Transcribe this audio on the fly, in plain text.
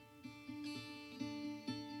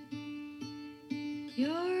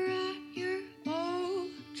You're at your old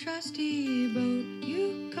trusty boat.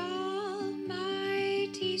 You call my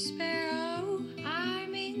tea sparrow.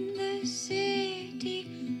 I'm in the city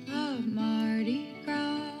of Mardi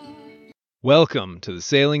Gras. Welcome to the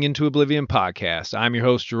Sailing into Oblivion podcast. I'm your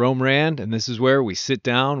host, Jerome Rand, and this is where we sit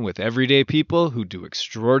down with everyday people who do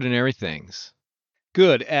extraordinary things.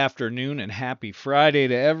 Good afternoon and happy Friday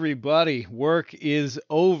to everybody. Work is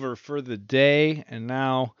over for the day, and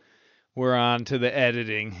now we're on to the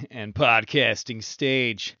editing and podcasting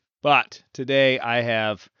stage. But today I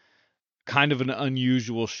have kind of an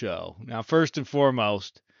unusual show. Now, first and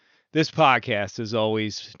foremost, this podcast has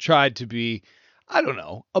always tried to be,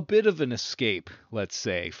 a bit of an escape, let's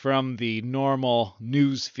say, from the normal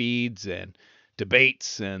news feeds and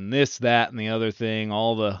debates and this, that, and the other thing,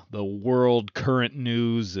 all the world current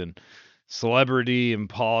news and celebrity and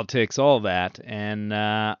politics, all that. And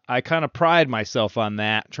I kind of pride myself on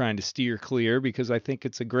that, trying to steer clear, because I think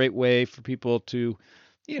it's a great way for people to,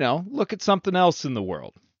 look at something else in the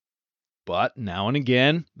world. But now and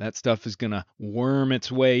again, that stuff is going to worm its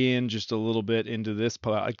way in just a little bit into this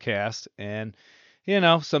podcast. And,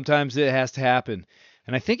 sometimes it has to happen.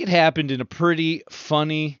 And I think it happened in a pretty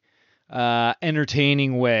funny,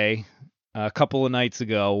 entertaining way a couple of nights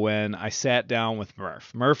ago when I sat down with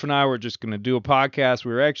Murf. Murf and I were just going to do a podcast.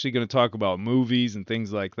 We were actually going to talk about movies and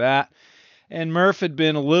things like that. And Murf had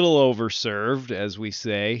been a little overserved, as we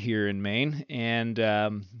say here in Maine. And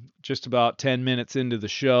just about 10 minutes into the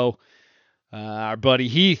show, our buddy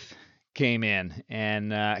Heath came in,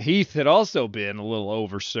 and Heath had also been a little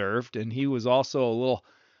overserved, and he was also a little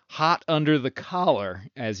hot under the collar,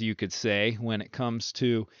 as you could say, when it comes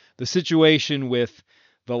to the situation with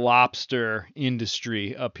the lobster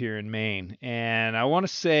industry up here in Maine. And I want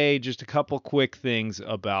to say just a couple quick things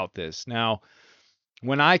about this. Now,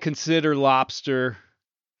 when I consider lobster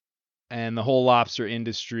and the whole lobster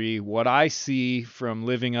industry, what I see from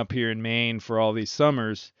living up here in Maine for all these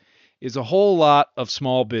summers is a whole lot of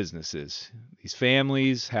small businesses. These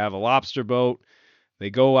families have a lobster boat. They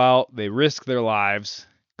go out, they risk their lives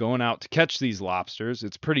going out to catch these lobsters.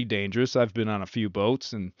 It's pretty dangerous. I've been on a few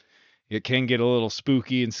boats, and it can get a little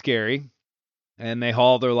spooky and scary. And they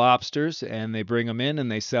haul their lobsters, and they bring them in,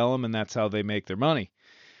 and they sell them, and that's how they make their money.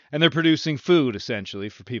 And they're producing food, essentially,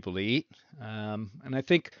 for people to eat. And I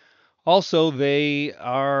think also they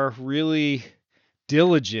are really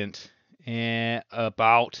diligent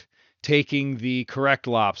about taking the correct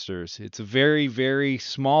lobsters. It's a very, very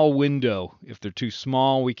small window. If they're too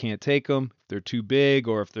small, we can't take them. If they're too big,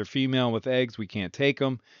 or if they're female with eggs, we can't take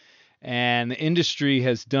them. And the industry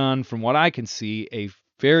has done, from what I can see, a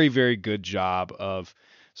very, very good job of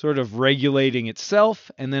sort of regulating itself,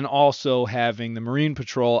 and then also having the Marine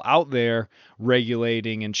Patrol out there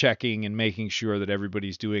regulating and checking and making sure that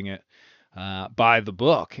everybody's doing it by the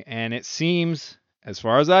book. And it seems, as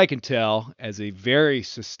far as I can tell, as a very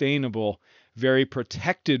sustainable, very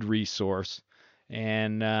protected resource.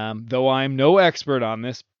 And though I'm no expert on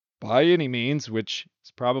this by any means, which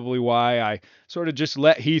is probably why I sort of just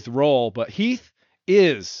let Heath roll, but Heath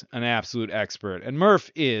is an absolute expert, and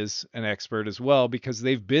Murf is an expert as well, because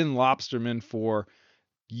they've been lobstermen for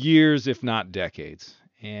years, if not decades.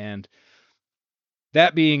 And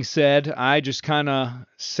that being said, I just kind of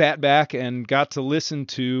sat back and got to listen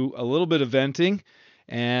to a little bit of venting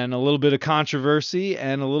and a little bit of controversy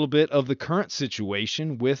and a little bit of the current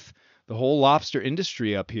situation with the whole lobster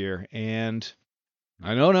industry up here. And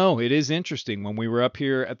I don't know, it is interesting. When we were up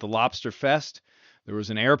here at the Lobster Fest, there was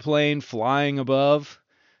an airplane flying above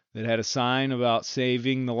that had a sign about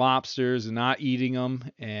saving the lobsters and not eating them,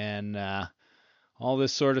 and all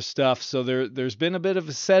this sort of stuff. So there's been a bit of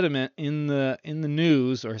a sentiment in the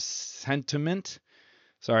news, or sentiment.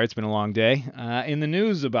 Sorry, it's been a long day. In the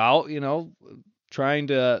news about, trying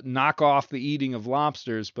to knock off the eating of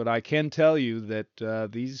lobsters. But I can tell you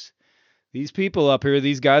that these people up here,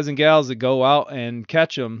 these guys and gals that go out and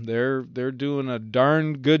catch them, they're doing a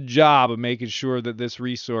darn good job of making sure that this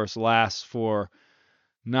resource lasts for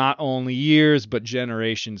not only years, but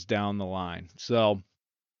generations down the line. So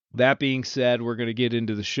that being said, we're going to get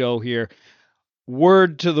into the show here.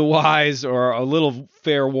 Word to the wise, or a little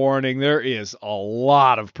fair warning, there is a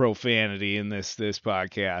lot of profanity in this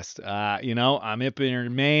podcast. I'm up here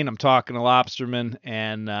in Maine, I'm talking to lobstermen,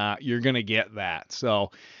 and you're going to get that.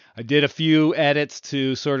 So I did a few edits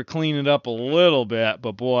to sort of clean it up a little bit,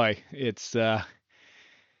 but boy,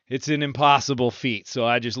 it's an impossible feat, so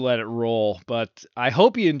I just let it roll. But I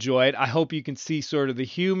hope you enjoy it. I hope you can see sort of the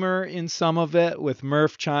humor in some of it, with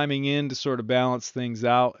Murf chiming in to sort of balance things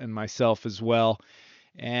out, and myself as well.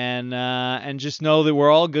 And just know that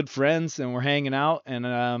we're all good friends, and we're hanging out. And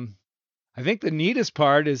I I think the neatest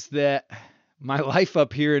part is that my life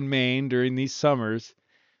up here in Maine during these summers,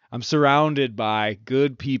 I'm surrounded by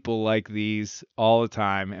good people like these all the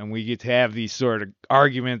time, and we get to have these sort of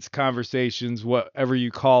arguments, conversations, whatever you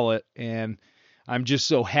call it, and I'm just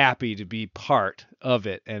so happy to be part of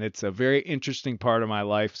it, and it's a very interesting part of my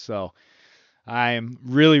life, so I am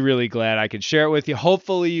really, really glad I could share it with you.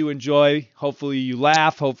 Hopefully you enjoy, hopefully you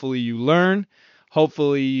laugh, hopefully you learn,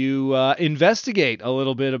 hopefully you investigate a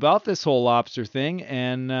little bit about this whole lobster thing,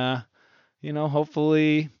 and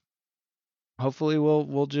hopefully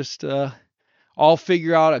we'll just all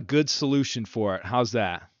figure out a good solution for it. How's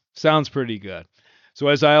that? Sounds pretty good. So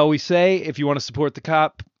as I always say, if you want to support the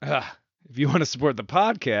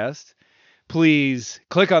podcast, please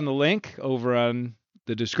click on the link over on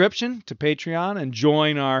the description to Patreon and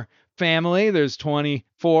join our family. There's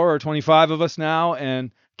 24 or 25 of us now,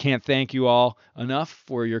 and can't thank you all enough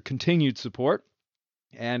for your continued support.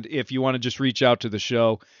 And if you want to just reach out to the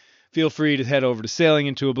show, feel free to head over to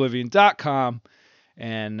sailingintooblivion.com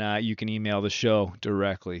and you can email the show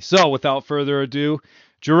directly. So without further ado,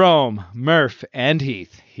 Jerome, Murf, and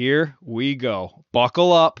Heath, here we go.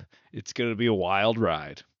 Buckle up. It's going to be a wild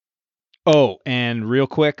ride. Oh, and real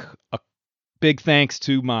quick, a big thanks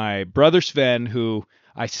to my brother Sven, who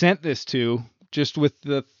I sent this to just with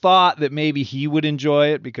the thought that maybe he would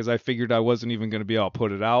enjoy it because I figured I wasn't even going to be able to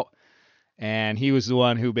put it out. And he was the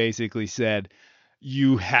one who basically said,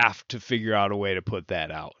 you have to figure out a way to put that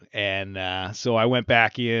out. And so I went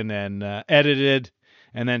back in and edited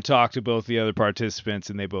and then talked to both the other participants,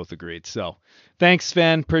 and they both agreed. So thanks,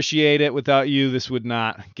 Sven. Appreciate it. Without you, this would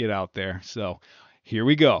not get out there. So here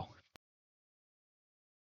we go.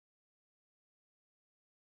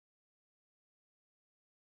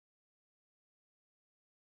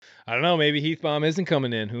 I don't know. Maybe Heath Bomb isn't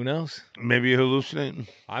coming in. Who knows? Maybe you're hallucinating.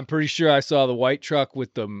 I'm pretty sure I saw the white truck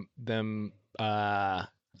with them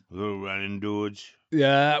little running dudes.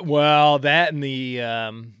 Yeah, well, that and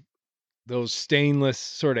the those stainless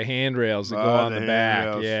sort of handrails that go on the back.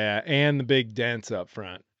 handrails. Yeah, and the big dents up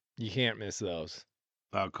front. You can't miss those.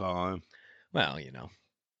 I'll call him. Well,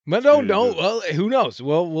 But no, Really good. well, who knows?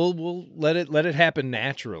 We'll let it happen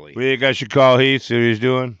naturally. We think I should call Heath, see what he's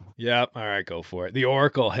doing. Yep. All right, go for it. The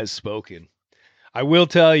Oracle has spoken. I will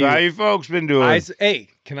tell you. How you folks been doing? Hey,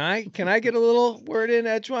 can I get a little word in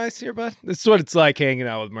edgewise here, bud? This is what it's like hanging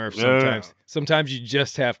out with Murph sometimes. Yeah. Sometimes you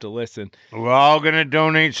just have to listen. We're all going to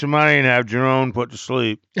donate some money and have Jerome put to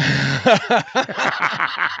sleep.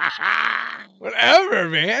 Whatever,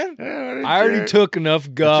 man. Yeah, I already took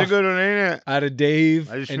enough guff That's a good one, ain't it? out of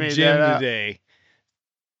Dave I just and made Jim that up. today.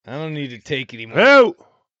 I don't need to take any more. Who?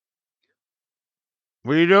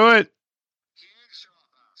 What are you doing?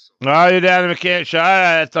 Oh, you're down in the mechanic shop.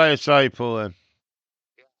 I thought I saw you pull in.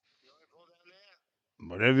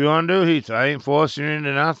 Whatever you want to do, Heath. I ain't forcing you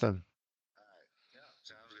into nothing.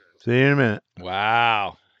 See you in a minute.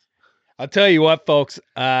 Wow. I'll tell you what, folks.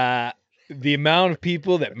 The amount of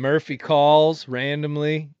people that Murphy calls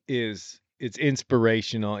randomly it's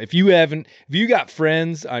inspirational. If you got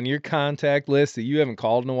friends on your contact list that you haven't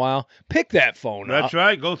called in a while, pick that phone up. That's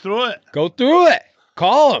right. Go through it. Go through it.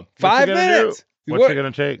 Call them. 5 minutes. What's it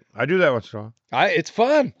gonna take? I do that once in a while. It's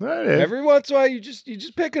fun. That is. Every once in a while, you just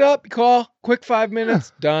pick it up, you call, quick 5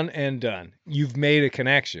 minutes, done and done. You've made a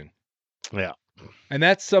connection. Yeah. And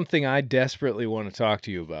that's something I desperately want to talk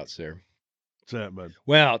to you about, sir. What's that, bud?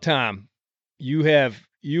 Well, Tom, you have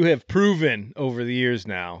proven over the years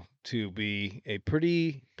now to be a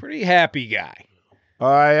pretty happy guy. Oh,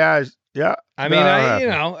 yeah. Yeah. I mean,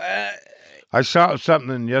 I saw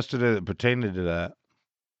something yesterday that pertained to that.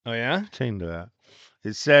 Oh yeah?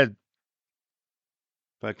 It said,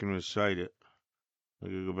 if I can recite it, I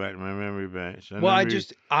could go back to my memory bank.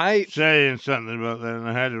 I saying something about that, and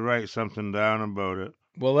I had to write something down about it.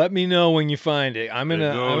 Well, let me know when you find it. It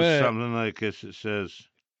goes something like this. It says,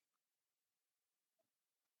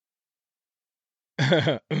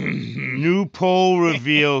 new poll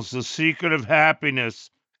reveals the secret of happiness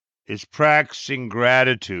is practicing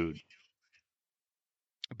gratitude.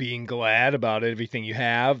 Being glad about everything you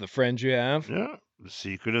have, the friends you have. Yeah. The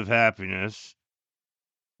secret of happiness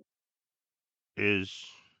is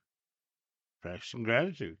practicing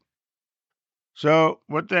gratitude. So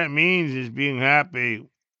what that means is being happy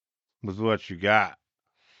with what you got.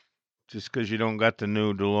 Just because you don't got the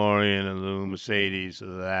new DeLorean and the new Mercedes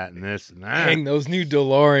or that and this and that. Dang, those new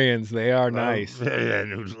DeLoreans, they are nice. Yeah,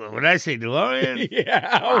 when I say DeLorean?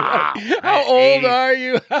 Yeah. How old are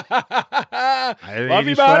you? I had Love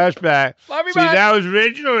you, an 80s bud. flashback. Love you, See, bud. that was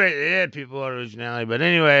original. Yeah, people want originality. But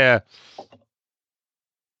anyway,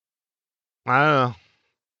 I don't know.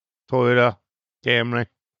 Toyota, Camry.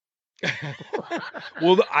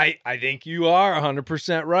 Well, I think you are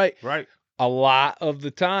 100% right. Right. A lot of the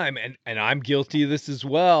time, and I'm guilty of this as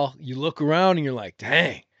well. You look around and you're like,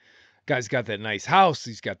 dang, guy's got that nice house.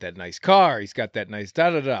 He's got that nice car. He's got that nice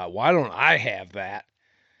da-da-da. Why don't I have that?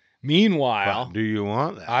 Meanwhile, But do you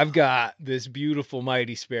want that? I've got this beautiful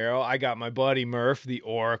mighty sparrow. I got my buddy Murf, the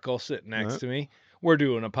Oracle, sitting next to me. We're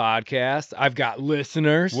doing a podcast. I've got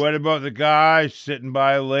listeners. What about the guy sitting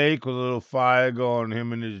by a lake with a little fire going,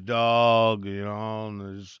 him and his dog,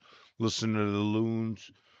 and just listening to the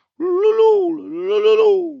loons.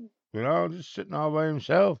 Just sitting all by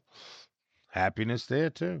himself. Happiness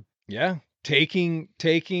there, too. Yeah. Taking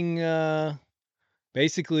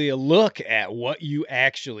basically a look at what you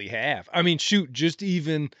actually have. I mean, shoot, just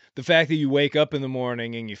even the fact that you wake up in the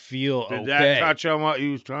morning and you feel Did okay. that touch on what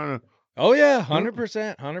you was trying to... Oh, yeah,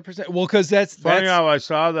 100%, 100%. Well, because that's... Funny how I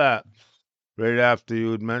saw that right after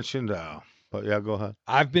you had mentioned but yeah, go ahead.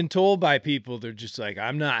 I've been told by people, they're just like,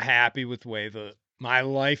 I'm not happy with the way my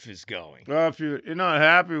life is going. Well, if you're not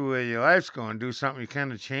happy with where your life's going, do something you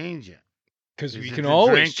kind of change it. Because Is we it can the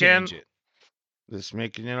always drinking? change it. This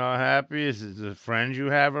making you not happy? Is it the friends you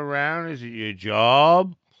have around? Is it your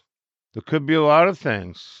job? There could be a lot of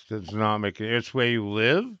things that's not making it. It's where you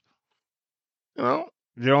live.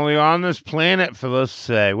 You're only on this planet for, let's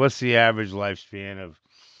say, what's the average lifespan of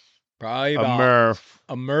Probably a about Murf?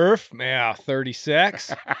 a Murf? Yeah,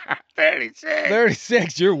 36. 36.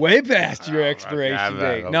 36. You're way past your Oh, expiration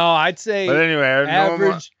okay, date. No, I'd say But anyway,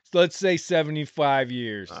 average, let's say 75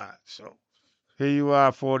 years. All right, so here you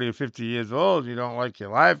are, 40 or 50 years old. You don't like your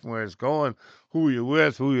life and where it's going, who you're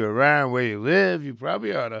with, who you're around, where you live. You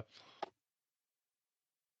probably ought to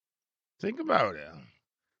think about it.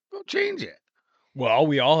 Go change it. Well,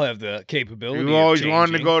 we all have the capability You always of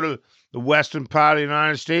wanted to changing. go to the western part of the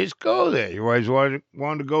United States, go there. You always wanted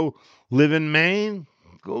to go live in Maine,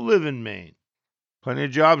 go live in Maine. Plenty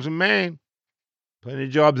of jobs in Maine. Plenty of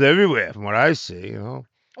jobs everywhere, from what I see,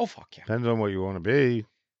 Oh, fuck yeah. Depends on what you want to be.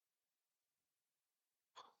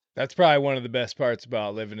 That's probably one of the best parts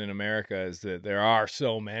about living in America is that there are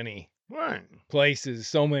so many places,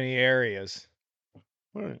 so many areas.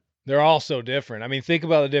 Right. They're all so different. I mean, think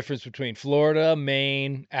about the difference between Florida,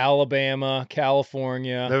 Maine, Alabama,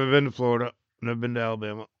 California. Never been to Florida. Never been to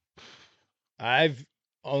Alabama. I've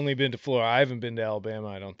only been to Florida. I haven't been to Alabama,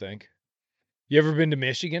 I don't think. You ever been to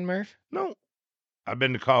Michigan, Murph? No. I've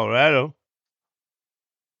been to Colorado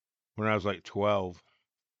when I was like 12.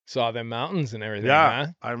 Saw them mountains and everything, Yeah.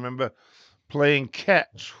 huh? I remember playing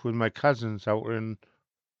catch with my cousins out in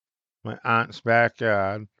my aunt's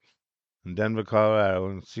backyard in Denver, Colorado,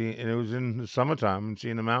 and it was in the summertime, and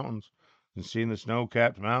seeing the mountains and seeing the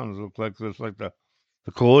snow-capped mountains look like the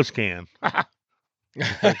coolest can. Like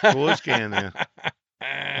the coolest can there.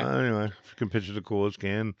 Anyway, if you can picture the coolest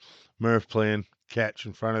can, Murph playing catch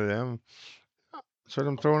in front of them. That's what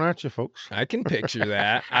I'm throwing at you, folks. I can picture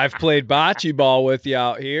that. I've played bocce ball with you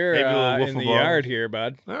out here Maybe a little in the wiffle ball. yard here,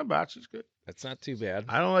 bud. Yeah, bocce's good. That's not too bad.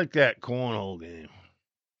 I don't like that cornhole game. I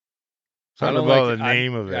Something don't about like the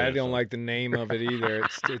name of it. I don't like the name of it either.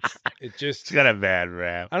 It just. It's got a bad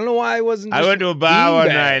rap. I don't know why it wasn't. I Just went to a bar one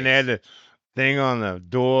night and they had beanbags. the thing on the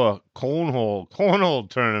door, cornhole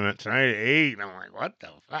tournament tonight at 8. And I'm like, what the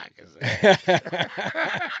fuck is that?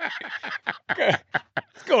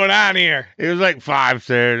 What's going on here? It was like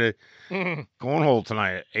 5:30. Mm. Cornhole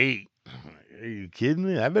tonight at 8. I'm like, are you kidding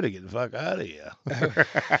me? I better get the fuck out of here.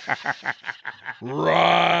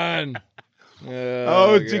 Run!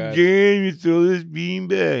 Oh, it's God. a game. You throw this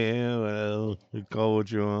beanbag. Yeah, well, you call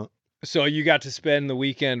what you want. So you got to spend the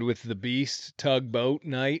weekend with the Beast tugboat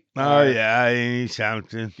night? Oh, yeah, I ain't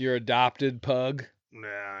something. Your adopted pug? Nah,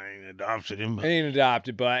 I ain't adopted him. I ain't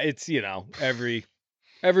adopted, but it's, every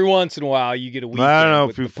once in a while you get a weekend. I don't know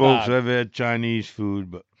with if you the folks pug. have had Chinese food,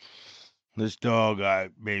 but this dog I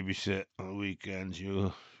babysit on the weekends,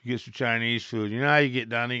 you get some Chinese food. You know how you get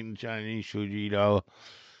done eating Chinese food, you eat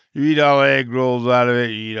all egg rolls out of it,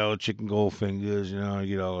 you eat all the chicken Goldfingers, you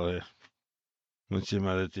get all the what's some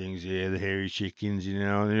other things, the hairy chickens, and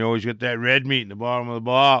you always get that red meat in the bottom of the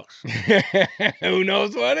box. Who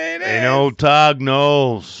knows what it is? And old Tog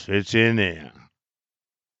knows it's in there.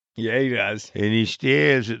 Yeah, he does. And he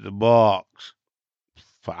stares at the box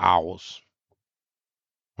for hours.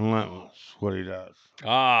 And that's what he does.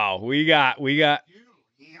 Oh, we got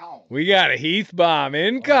a Heath bomb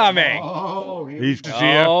incoming. Oh, Heath to see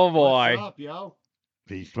ya. Oh boy. What's up, yo?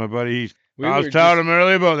 Heath, my buddy Heath. We I was were telling him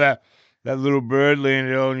earlier about that little bird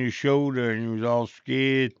landed on your shoulder and you was all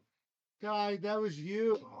scared. Guy, that was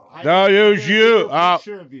you. No, it was you. A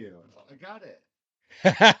picture of you. I got it.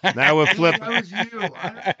 Now we're That flipping. was you. I don't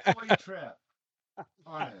know why you trip.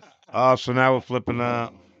 Honest. Oh, so now we're flipping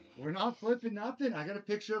out. We're not flipping nothing. I got a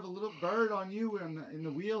picture of a little bird on you in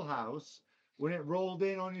the wheelhouse when it rolled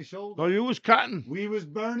in on your shoulder. Oh, you was cutting. We was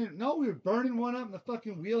burning. No, we were burning one up in the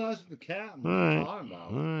fucking wheelhouse with the cat. What All are you right. talking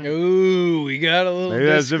about? All right. Ooh, we got a little Maybe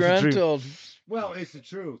that's infantry. disgruntled. Well, it's the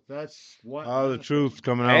truth. That's what. Oh, the truth's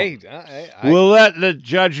coming out. Hey, We'll let the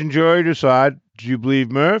judge and jury decide. Do you believe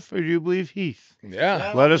Murf or do you believe Heath?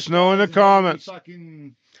 yeah. Let us know in the comments.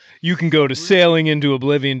 Fucking You can go to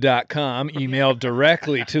sailingintooblivion.com, email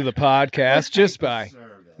directly to the podcast just by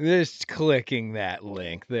just clicking that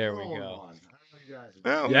link. There we go.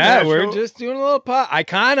 Yeah, we're just doing a little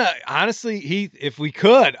honestly, Heath, if we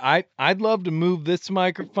could, I'd love to move this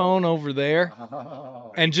microphone over there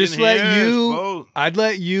and just let you, I'd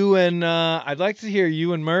like to hear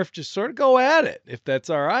you and Murf just sort of go at it, if that's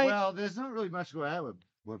all right. Well, there's not really much to go at with.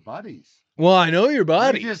 We're buddies. Well, I know your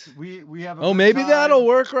buddies. We have a Oh, good maybe time. that'll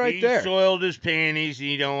work right He there. soiled his panties and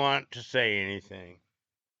he don't want to say anything.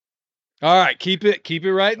 All right, keep it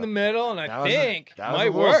right in the middle, and I think that might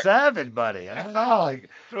was a little work. savage, buddy. I don't know, like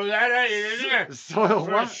Throw that at you, isn't it? soil.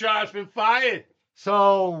 First shot's been fired.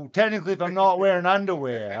 So technically, if I'm not wearing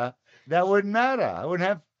underwear, that wouldn't matter. I wouldn't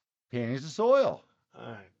have panties of soil. All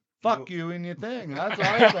right. Fuck you and your thing. That's all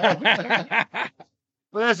right.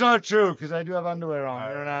 But that's not true because I do have underwear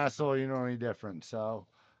on. You're an asshole. You know any different. So,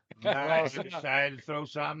 I decided to throw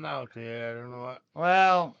something out there. I don't know what.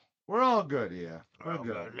 well, we're all good here. We're Oh,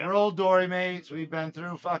 good. yeah. We're old Dory mates. We've been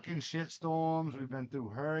through fucking shit storms. We've been through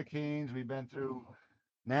hurricanes. We've been through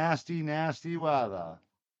nasty, nasty weather.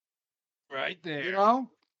 Right there. You know?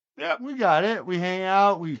 Yep. We got it. We hang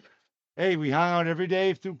out. We hung out every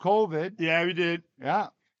day through COVID. Yeah, we did. Yeah.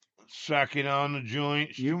 Sucking on the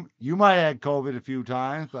joints. You might have had COVID a few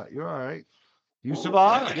times, but you're all right. You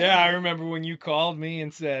survived. Yeah, I remember when you called me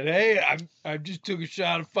and said, "Hey, I just took a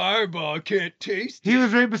shot of Fireball. I can't taste it." He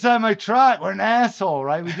was right beside my truck. What an asshole,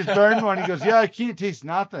 right? We just burned one. He goes, "Yeah, I can't taste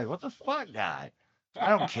nothing." What the fuck, guy? I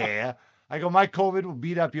don't care. I go, my COVID will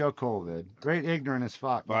beat up your COVID. Great ignorant as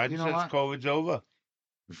fuck. But Biden you know says what? COVID's over.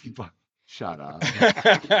 Shut up.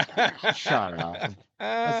 Shut up.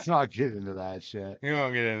 Let's not get into that shit. You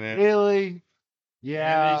don't get in there. Really? And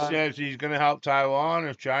Yeah. he says he's going to help Taiwan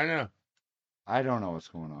or China. I don't know what's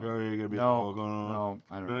going on. So you're gonna be No, all going on. no,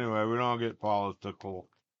 I don't know. Anyway, we don't get political.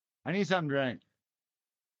 I need something to drink.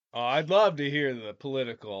 Oh, I'd love to hear the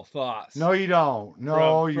political thoughts. No, you don't.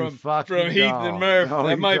 No, you fucking from Heath don't. and Murf. No,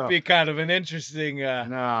 that you might don't. be kind of an interesting.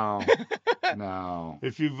 No. No.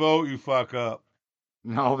 If you vote, you fuck up.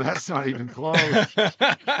 No, that's not even close.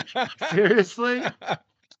 Seriously?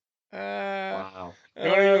 Wow.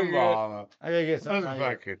 Don't even bother. I gotta get That's something out of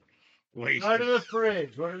here. fucking wasted. Out of the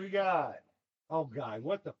fridge. What do we got? Oh, God,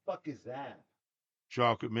 what the fuck is that?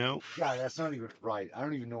 Chocolate milk. God, that's not even right. I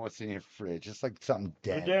don't even know what's in your fridge. It's like something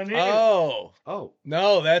dead. Oh Oh,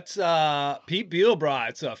 no, that's Pete Beal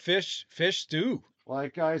brought. It's a fish stew.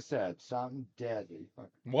 like I said, something deadly.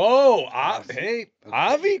 Whoa, Yes. hey,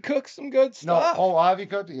 Avi cooked some good No, stuff. oh, Avi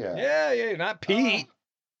cooked it? Yeah. yeah, not Pete.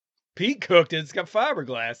 Pete cooked it. It's got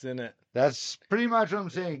fiberglass in it. That's pretty much what I'm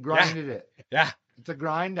saying. Grinded it. Yeah. It's a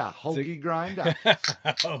grinder. Hokey grinder.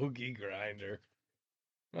 Hoagie grinder.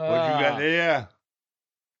 What you got there?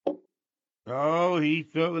 Oh, he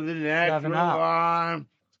took with the natural 7-Up. one.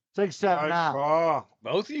 It's like 7-Up. Oh,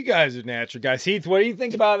 Both of you guys are natural guys. Heath, what do you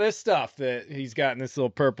think about this stuff that he's got in this little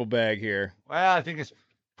purple bag here? Well, I think it's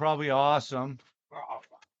probably awesome.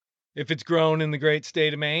 If it's grown in the great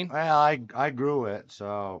state of Maine? Well, I grew it,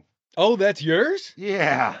 so Oh, that's yours?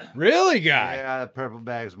 yeah. Really, guy? Yeah, the purple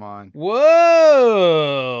bag's mine.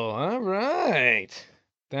 Whoa. All right.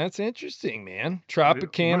 That's interesting, man.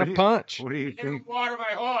 Tropicana Punch. What do you think? water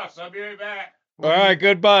my horse. I'll be right back. All right,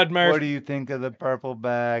 good bud, Murph. What do you think of the purple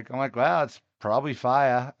bag? I'm like, wow, it's probably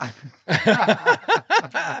fire.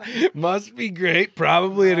 Must be great.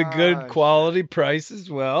 Probably at a good Ah, quality price as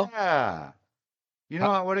well. Yeah. You know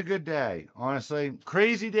what? What a good day. Honestly,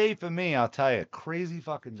 crazy day for me. I'll tell you, crazy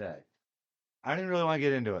fucking day. I didn't really want to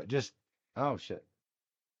get into it. Just, oh shit.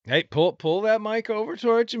 Hey, pull that mic over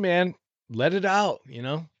towards you, man. Let it out. You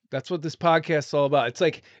know, that's what this podcast's all about. It's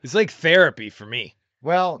like therapy for me.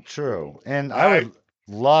 Well, true. And I would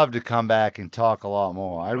love to come back and talk a lot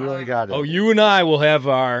more. I really got to. Oh, you and I will have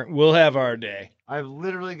our day. I've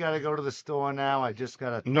literally got to go to the store now. I just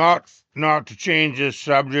got to. Not to change this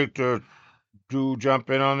subject or do jump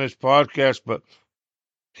in on this podcast, but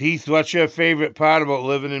Heath, what's your favorite part about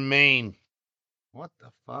living in Maine? What the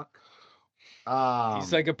fuck?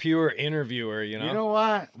 He's like a pure interviewer, you know? You know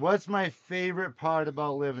what? What's my favorite part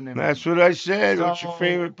about living in That's Maine? what I said. What's your So,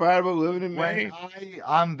 favorite part about living in When Maine?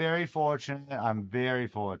 I'm very fortunate. I'm very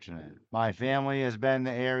fortunate. My family has been in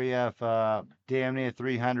the area for damn near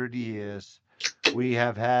 300 years. We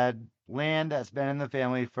have had land that's been in the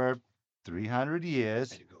family for 300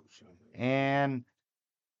 years. And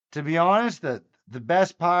to be honest, the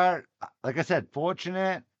best part, like I said,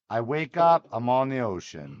 fortunate. I wake up, I'm on the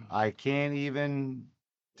ocean. I can't even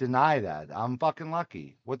deny that. I'm fucking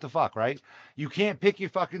lucky. What the fuck, right? You can't pick your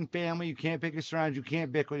fucking family. You can't pick your surroundings. You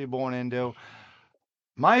can't pick what you're born into.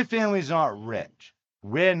 My family's not rich.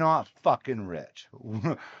 We're not fucking rich.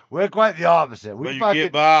 We're quite the opposite. But you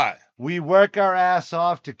get by. We work our ass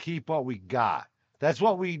off to keep what we got. That's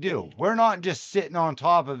what we do. We're not just sitting on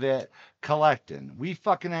top of it collecting. We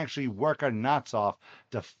fucking actually work our nuts off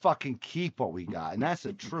to fucking keep what we got. And that's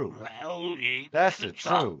the truth. That's the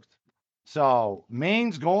truth. So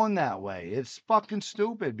Maine's going that way. It's fucking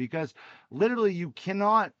stupid because literally you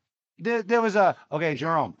cannot. There was okay,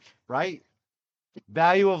 Jerome, right?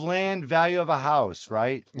 Value of land, value of a house,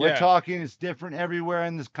 right? We're Yeah. talking it's different everywhere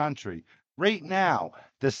in this country. Right now,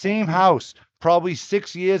 the same house probably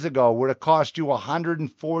 6 years ago would have cost you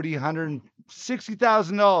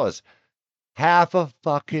 $160,000. Half a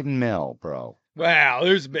fucking mil, bro. Wow,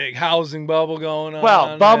 there's a big housing bubble going on.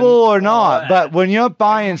 Well, bubble or not, but when you're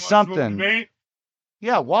buying Everyone wants to move to something, Maine?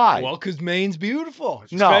 yeah, why? Well, because Maine's beautiful,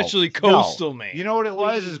 No, especially coastal Maine. You know what it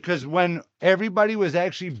was? Is because when everybody was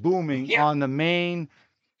actually booming on the Maine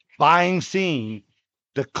buying scene,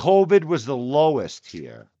 the COVID was the lowest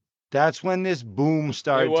here. That's when this boom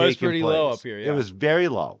started It was taking pretty place. low up here, yeah. It was very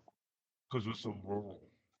low. Because we're so rural.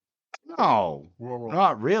 No, Rural.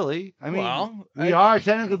 not really. I mean, Well, we are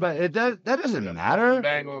technically, but that doesn't matter.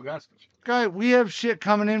 Bangor, Augusta. Guy, we have shit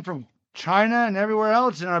coming in from China and everywhere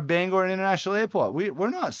else in our Bangor International Airport. We're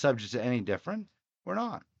not subject to any different. We're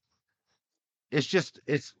not. It's just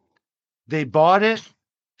they bought it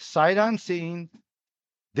sight unseen.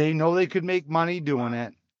 They know they could make money doing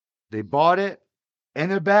it. They bought it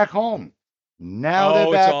and they're back home. Now they're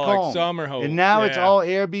it's back all home. like summer home. And now it's Yeah. all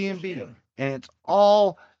Airbnb. And it's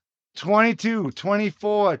all $2,200,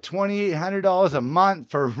 $2,400, $2,800 a month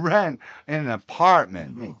for rent in an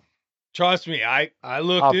apartment. Trust me, I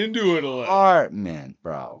looked into it a little. Apartment,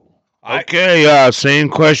 bro. Okay, same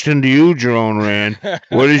question to you, Jerome Rand.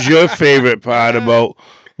 What is your favorite part about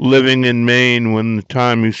living in Maine when the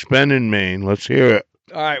time you spend in Maine? Let's hear it.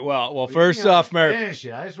 All right, well, first off, Murf. Finish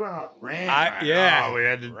it. I just want to rant. Yeah, we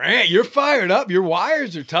had to... Rant, you're fired up. Your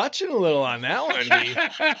wires are touching a little on that one.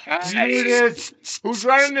 Who's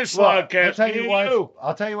running this Look, podcast?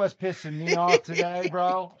 I'll tell you what's pissing me off today,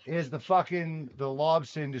 bro, is the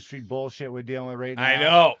lobster industry bullshit we're dealing with right now. I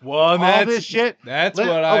know. Well, All that's this shit. That's Let-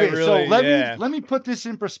 what I okay, really. so Yeah. let me put this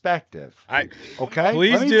in perspective. Okay.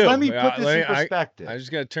 Please Please do. Let me Yeah, put this in perspective. I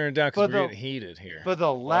just got to turn it down For because we're the- getting heated here. For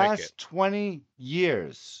the like last it. 20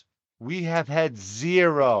 years, we have had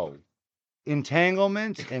 0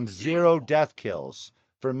 entanglements and 0 death kills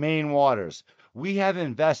for Maine waters. We have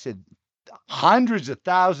invested hundreds of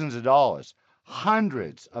thousands of dollars.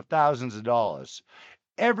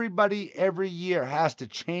 Everybody every year has to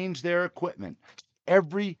change their equipment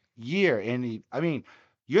every year. And I mean,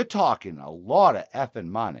 you're talking a lot of effing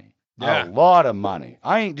money. Yeah. A lot of money.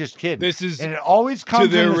 I ain't just kidding. This is And it always comes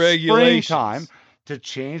their in the regulations. springtime to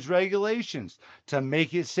change regulations, to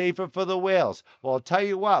make it safer for the whales. Well, I'll tell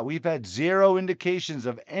you what, we've had 0 indications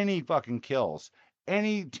of any fucking kills,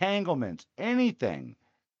 any entanglements, anything.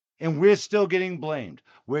 And we're still getting blamed.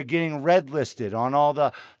 We're getting red listed on all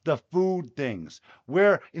the food things.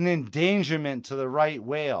 We're an endangerment to the right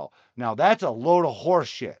whale. Now, that's a load of horse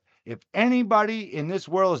shit. If anybody in this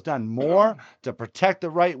world has done more to protect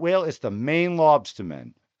the right whale, it's the Maine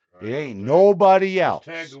lobstermen. It ain't nobody else.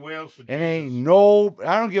 Tag the whales for It ain't no.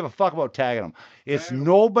 I don't give a fuck about tagging them. It's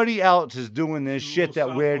nobody else is doing this shit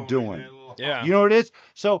that we're doing. Yeah. You know what it is?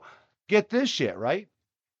 So get this shit, right?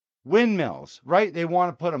 Windmills, right? They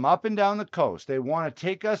want to put them up and down the coast. They want to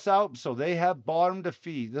take us out so they have bottom to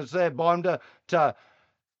feed. They have bottom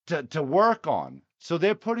to work on. So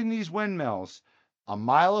they're putting these windmills a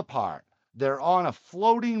mile apart. They're on a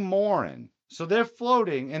floating mooring. So they're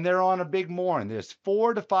floating and they're on a big mooring. There's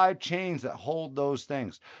 4 to 5 chains that hold those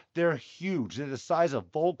things. They're huge. They're the size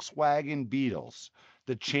of Volkswagen Beetles,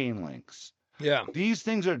 the chain links. Yeah. These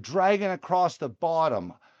things are dragging across the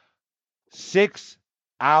bottom 6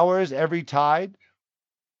 hours every tide,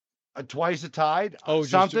 twice a tide, Oh,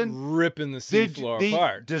 something. just ripping the seafloor They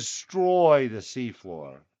apart. destroy the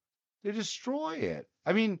seafloor. They destroy it.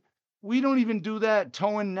 I mean, we don't even do that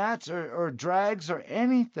towing nets or drags or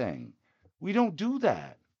anything. We don't do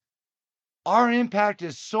that. Our impact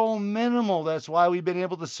is so minimal. That's why we've been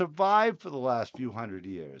able to survive for the last few hundred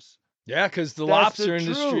years. Yeah, because the That's the lobster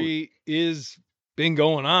industry is been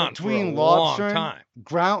going on Between for a lobster long and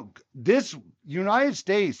time. This United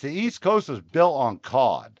States, the East Coast was built on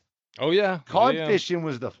cod. Oh yeah, Cod yeah. fishing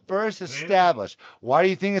was the first established. Why do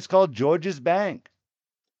you think it's called George's Bank?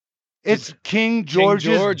 It's King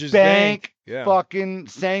George's Bank Yeah. fucking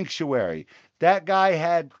sanctuary.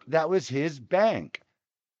 That was his bank.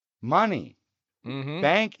 Money. Mm-hmm.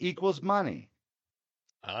 Bank equals money.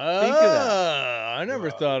 Think of that. I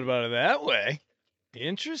never thought about it that way.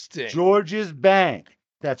 Interesting. George's Bank.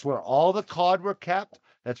 That's where all the cod were kept.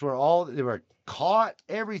 That's where they were caught,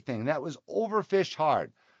 everything. That was overfished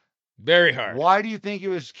hard. Very hard. Why do you think it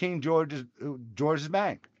was King George's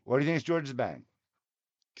Bank? Why do you think it's George's Bank?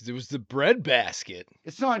 Because it was the bread basket.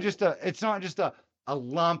 It's not just a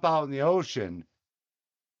lump out in the ocean.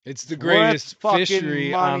 It's the greatest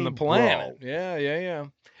fishery on the planet. Bro. Yeah.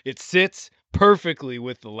 It sits perfectly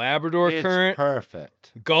with the Labrador Current,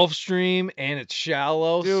 perfect. Gulf Stream, and it's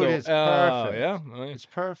shallow. Dude, so, it's perfect. Yeah. It's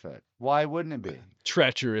perfect. Why wouldn't it be?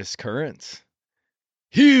 Treacherous currents.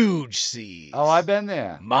 Huge seas. Oh, I've been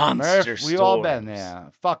there. Monster Murf, we all been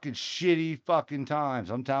there. Fucking shitty fucking times.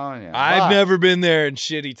 I'm telling you. I've never been there in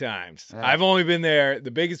shitty times. Yeah. I've only been there.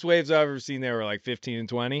 The biggest waves I've ever seen there were like 15 and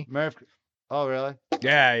 20. Murf. Oh, really?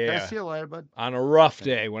 Yeah. See you later, bud. On a rough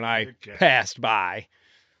day when I passed by.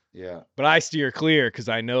 Yeah. But I steer clear because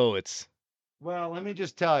I know it's. Well, let me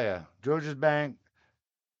just tell you, George's Bank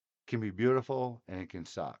can be beautiful and it can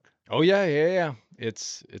suck. Oh yeah.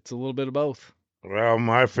 It's a little bit of both. Well,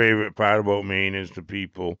 my favorite part about Maine is the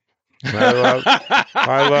people. I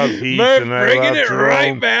love Heath Murf and I bringing love it Jerome.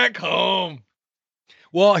 right back home.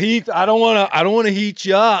 Well, Heath, I don't want to heat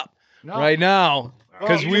you up right now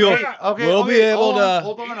because we'll be able to.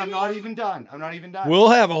 Hold on, I'm not even done. We'll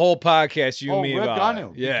have a whole podcast, you and me, we're about gonna,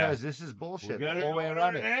 it. Yeah. because this is bullshit the whole way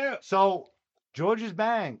around it. So, George's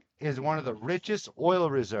Bank is one of the richest oil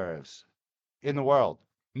reserves in the world.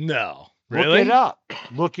 No. Really?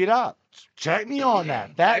 Look it up. Check me on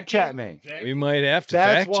that. Fact check me. We might have to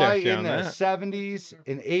That's fact why check you in on the that. 70s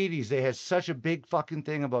and 80s they had such a big fucking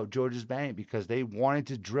thing about George's Bank because they wanted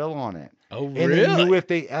to drill on it. Oh, And really? they knew if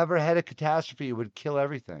they ever had a catastrophe, it would kill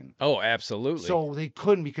everything. Oh, absolutely. So they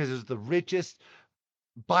couldn't because it was the richest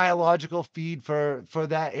biological feed for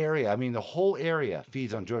that area. I mean, the whole area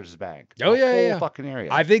feeds on George's Bank. Oh, the yeah. whole fucking area.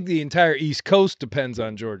 I think the entire East Coast depends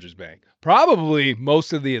on George's Bank. Probably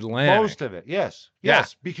most of the Atlantic. Most of it, yes. Yeah.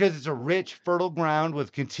 Yes, because it's a rich, fertile ground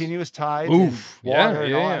with continuous tides Oof. and water Yeah,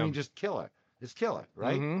 and all. yeah. I mean, just killer. It's killer,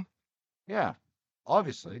 right? Mhm. Yeah,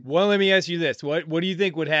 obviously. Well, let me ask you this: What do you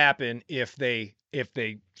think would happen if they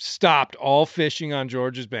stopped all fishing on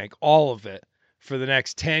George's Bank, all of it, for the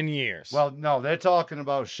next 10 years? Well, no, they're talking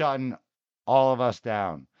about shutting all of us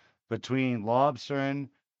down between lobstering,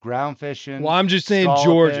 ground fishing. I'm just saying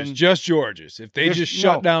George's, just George's. If they just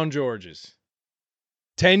shut down George's,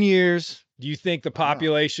 10 years, do you think the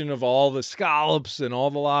population of all the scallops and all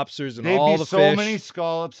the lobsters and all the so fish? many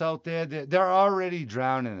scallops out there that they're already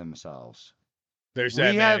drowning themselves. There's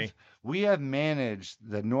that many. We have managed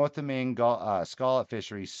the North of Maine scallop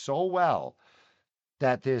fishery so well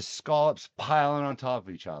that there's scallops piling on top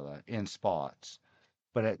of each other in spots.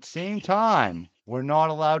 But at the same time, we're not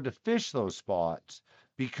allowed to fish those spots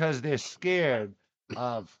because they're scared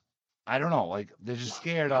of, I don't know, like they're just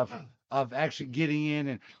scared of actually getting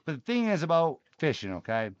in. But the thing is about fishing,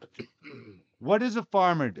 okay? What does a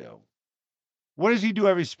farmer do? What does he do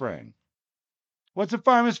every spring? What's a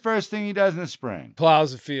farmer's first thing he does in the spring?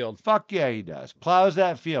 Plows the field. Fuck yeah, he does. Plows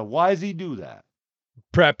that field. Why does he do that?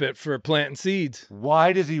 Prep it for planting seeds.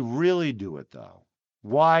 Why does he really do it, though?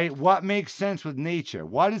 Why? What makes sense with nature?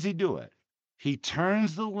 Why does he do it? He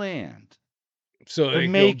turns the land so to they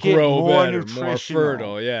make grow it more better, nutritional, more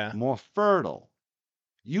fertile. Yeah, more fertile.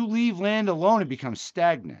 You leave land alone, it becomes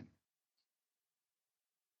stagnant.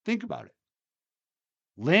 Think about it.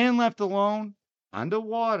 Land left alone,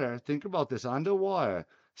 underwater. Think about this: underwater,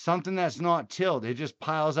 something that's not tilled, it just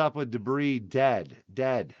piles up with debris, dead,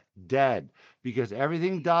 because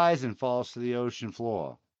everything dies and falls to the ocean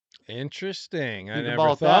floor. Interesting. I Think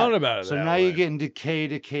never thought about it. So that now way. you're getting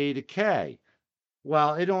decay.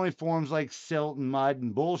 Well, it only forms like silt and mud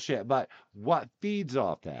and bullshit. But what feeds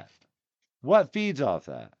off that?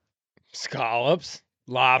 Scallops,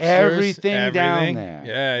 lobsters, Everything down there.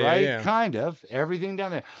 Yeah, right? yeah. Kind of. Everything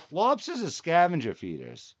down there. Lobsters are scavenger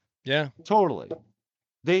feeders. Yeah. Totally.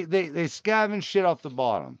 They scavenge shit off the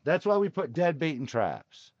bottom. That's why we put dead bait in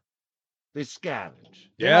traps. They scavenge.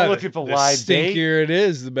 They're not looking for live bait. The stinkier it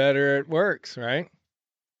is, the better it works, right?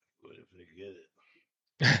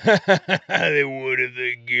 They would if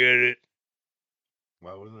they get it.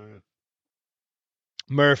 Why wasn't I?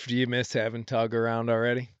 Murph, do you miss having Tug around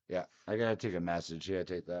already? Yeah, I gotta take a message. Here,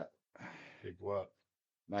 take that. Take what?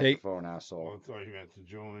 Microphone, Oh, asshole. I thought you meant the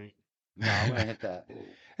joint. No, I'm gonna hit that.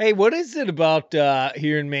 Hey, what is it about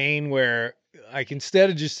here in Maine where, like, instead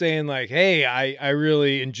of just saying like, "Hey, I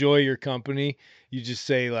really enjoy your company," you just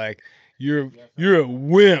say like, "You're a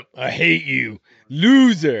wimp. I hate you,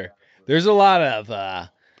 loser." There's a lot of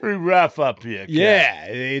Pretty rough up here. yeah.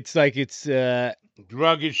 It's like it's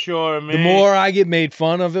Drug ashore, man. the more I get made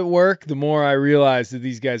fun of at work, the more I realize that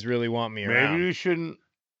these guys really want me Maybe around. you shouldn't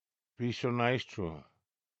be so nice to him.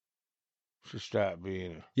 Should stop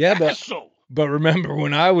being a Yeah, asshole. but remember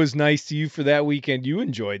when I was nice to you for that weekend, you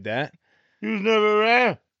enjoyed that. He was never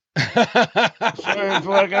around. Saw him for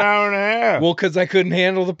like an hour and a half. Well, because I couldn't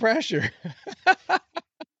handle the pressure.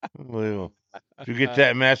 Unbelievable. Did you get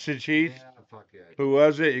that message, Heath? Yeah, fuck yeah. Who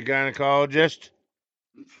was it? Your gynecologist?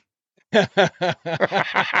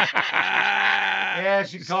 Yeah,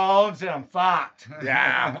 she called and said I'm fucked.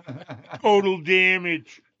 Yeah. Total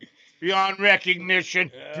damage. Beyond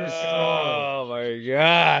recognition. Oh my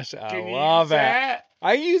gosh, I Can you love use that.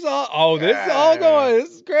 I use all. Oh, this is all going. This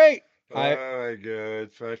is great. Oh my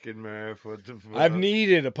god, fucking Murf, what the fuck? I've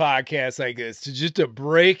needed a podcast like this to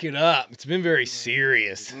break it up. It's been very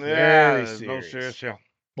serious. Yeah, Very there's serious. no serious here.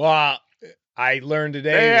 Well, I learned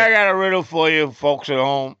today Hey, that I got a riddle for you folks at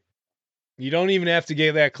home. you don't even have to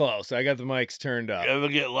get that close. I got the mics turned up. You ever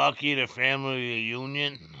get lucky at a family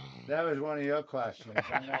reunion? That was one of your questions.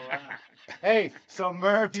 I know that. Hey, so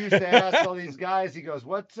Murph used to ask all these guys, he goes,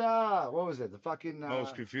 what was it? The fucking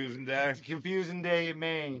Most confusing day. confusing day in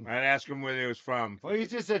Maine. I'd ask him where they was from. Well, he's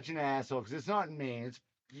just such an asshole because it's not in Maine.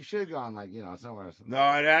 You should have gone like, somewhere else. No,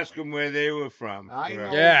 I'd ask them where they were from. I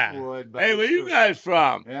know Yeah. you would, but Hey, where you guys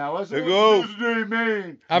from? Yeah, what's They the go- day in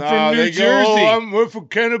Maine? I'm No, from New they Jersey. Go, we're from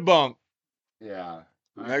Kennebunk. Yeah.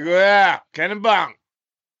 I go, yeah, Kennebunk.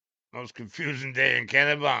 Most confusing day in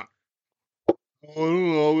Kennebunk. Oh, I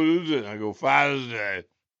don't know, what is it? I go, Father's Day.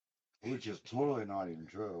 Which is totally not even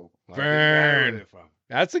true. I think that's where Burn. they're from.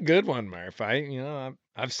 That's a good one, Murph.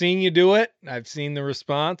 I've seen you do it. I've seen the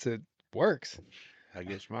response. It works. I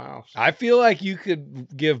get smiles. I feel like you could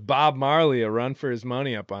give Bob Marley a run for his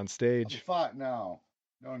money up on stage. Fuck no.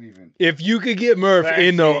 Don't even. If you could get Murph Thanks,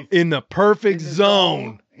 in the Heath. perfect In the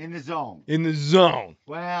zone, In the zone. in the zone,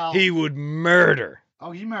 Well. he would murder. Oh,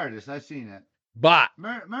 he murdered us. I've seen it. But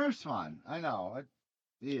Murph's fun. I know.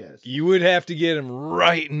 He is. you would have to get him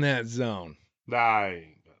right in that zone. Nah, I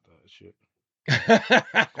ain't got that shit.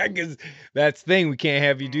 Because that's the thing. We can't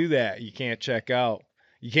have you do that. You can't check out.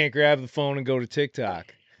 You can't grab the phone and go to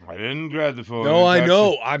TikTok. I didn't grab the phone. No, I touch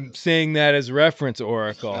know. it. I'm saying that as reference,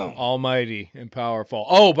 Oracle, Oh. almighty and powerful.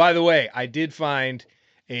 Oh, by the way, I did find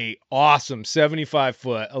a awesome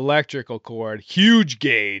 75-foot electrical cord, huge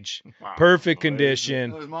gauge, Wow. perfect It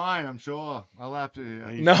condition. was mine, I'm sure. I'll have to.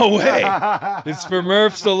 No way. It's for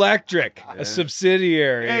Murph's Electric, Yeah. a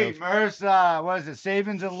subsidiary. Hey, of- Murph's, what is it?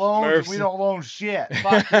 Savings and loans? Murph's- We don't loan shit.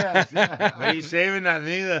 Fuck this. I ain't saving nothing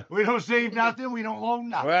either. We don't save nothing. We don't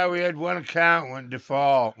loan nothing. Well, we had one account went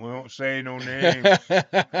default. We won't say no names.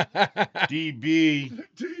 DB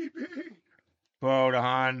borrowed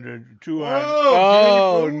 100, 200.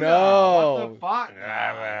 Oh, Jimmy Buddha, no. What the fuck?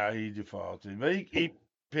 Yeah, well, he defaulted, but he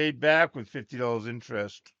paid back with $50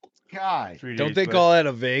 interest. Guy. 3 Don't days they later. call that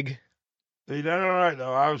a VIG? He done all right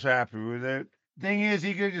though. I was happy with it. Thing is,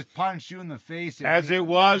 he could just punch you in the face. and- As it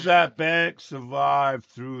was, that bank survived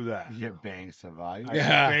through that. Your bank survived. I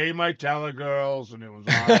Yeah. could pay my telegirls, and it was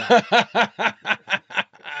on.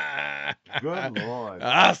 Good lord.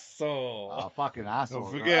 Asshole. Oh, fucking asshole.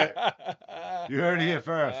 Don't forget, You heard it here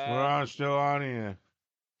first. we're still on here.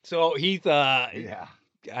 So Heath, Yeah.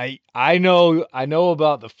 I know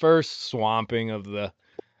about the first swamping of the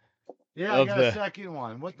Yeah, I Of got the- a second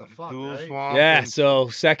one. What the fuck, Dual right? swamp yeah. and- So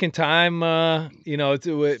second time,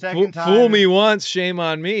 Second time fool me is- once, shame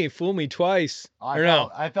on me. Fool me twice. Or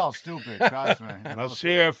no, I felt stupid. Trust me. Let's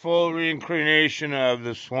hear a full reincarnation of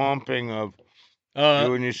the swamping of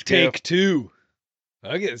you and your skiff. take two.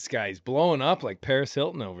 Look at this guy. He's blowing up like Paris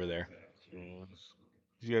Hilton over there.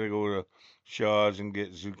 You gotta go to Shaw's and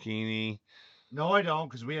get zucchini. No, I don't,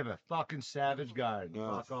 because we have a fucking savage garden.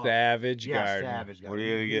 No. Fuck off. Savage Yeah, garden. savage garden. What are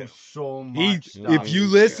you gonna We get? do so much He, stuff. if you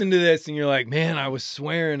listen to this and you're like, man, I was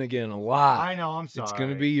swearing again a lot. I know, I'm sorry. It's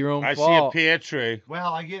gonna be your own I see a fault. pear tree.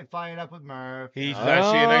 Well, I get fired up with Murph. He's, Oh, I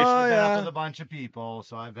see a nice. I've been yeah. up with a bunch of people,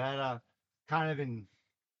 so I've had a kind of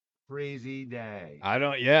crazy day. I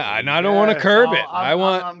don't want to curb it. I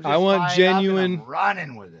want genuine. I'm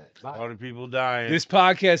running with it. A lot of people dying. This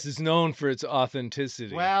podcast is known for its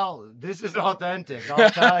authenticity. Well, this is authentic. I'll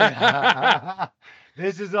tell you.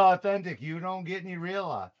 This is authentic. You don't get any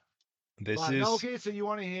realer. Okay, so you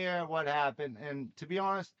want to hear what happened, and to be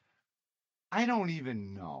honest, I don't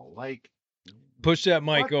even know. Like, push that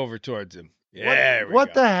mic over towards him.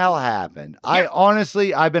 What the hell happened? Yeah.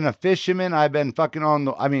 I've been a fisherman. I've been I've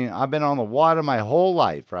been on the water my whole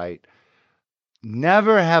life, right?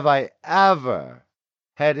 Never have I ever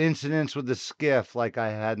had incidents with the skiff like I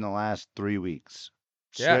had in the last 3 weeks.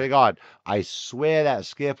 Yeah. Swear to God, I swear that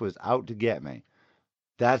skiff was out to get me.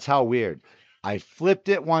 That's how weird. I flipped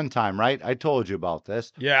it one time, right? I told you about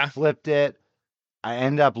this. Yeah. Flipped it. I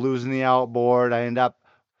end up losing the outboard. I end up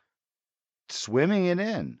swimming it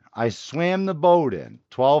in. I swam the boat in.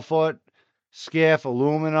 12-foot skiff,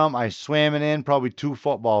 aluminum. I swam it in, probably 2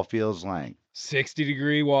 football fields length.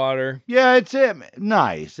 60-degree water. Yeah, it's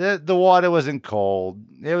nice. The water wasn't cold.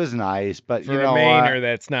 It was nice, but for a Mainer,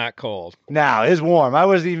 that's not cold. No, it's warm. I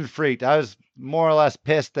wasn't even freaked. I was more or less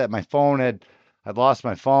pissed that my phone I'd lost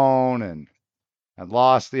my phone, and I'd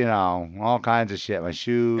lost, all kinds of shit. My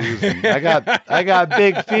shoes. And I got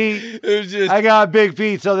big feet. I got big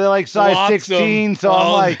feet, so they're like size 16. So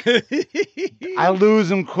I'm like, I lose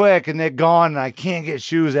them quick, and they're gone, and I can't get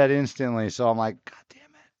shoes that instantly. So I'm like, God damn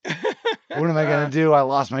it. What am I going to do? I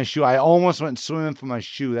lost my shoe. I almost went swimming for my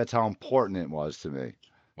shoe. That's how important it was to me.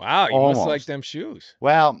 Wow, you must like them shoes.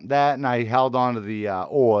 Well, that, and I held on to the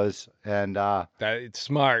oars. And it's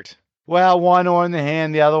smart. Well, one oar in the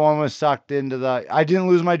hand, the other one was sucked into I didn't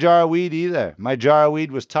lose my jar of weed either. My jar of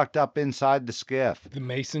weed was tucked up inside the skiff. The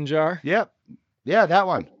mason jar? Yep. Yeah, that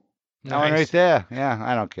one. That one right there. Yeah,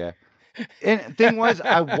 I don't care. And the thing was,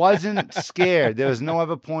 I wasn't scared. There was no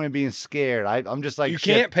other point of being scared. I'm just like, you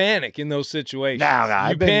can't panic in those situations. No,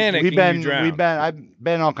 I've been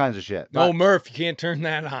all kinds of shit. No, Murf, you can't turn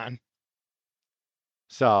that on.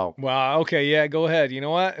 So. Well, okay, yeah, go ahead. You know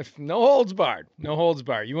what? No holds barred. No holds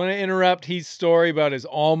barred. You want to interrupt Heath's story about his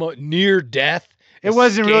almost near death? It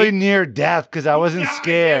wasn't really near death because I wasn't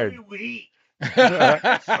scared.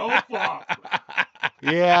 So far.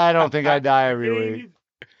 Yeah, I don't think I die every week.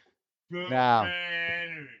 Now,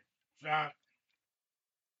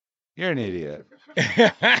 you're an idiot.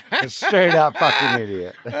 A straight up fucking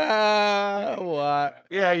idiot. What?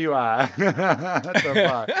 Yeah, you are. What the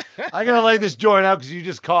fuck? I gotta lay this joint out because you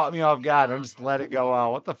just caught me off guard. I'm just let it go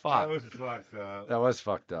out. What the fuck? That was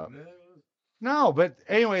fucked up. No, but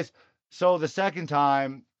anyways, so the second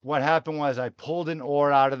time, what happened was I pulled an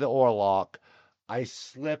oar out of the oar lock. I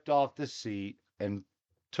slipped off the seat and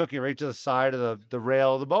took it right to the side of the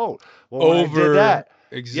rail of the boat. Well, when I did that,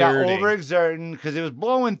 overexerting because it was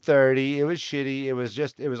blowing 30. It was shitty. It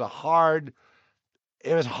was hard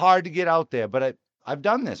to get out there. But I've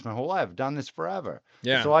done this my whole life. I've done this forever.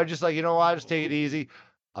 Yeah. So I just like, I just take it easy.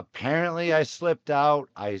 Apparently I slipped out.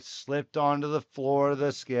 I slipped onto the floor of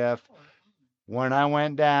the skiff. When I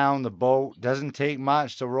went down, the boat doesn't take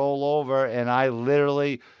much to roll over, and I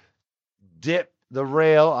literally dipped the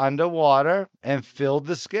rail underwater and filled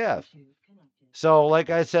the skiff. So, like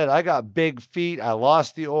I said, I got big feet. I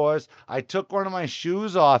lost the oars. I took one of my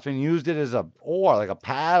shoes off and used it as a oar, like a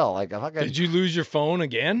paddle. Did you lose your phone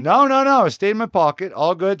again? No. It stayed in my pocket.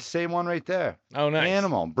 All good. Same one right there. Oh, nice.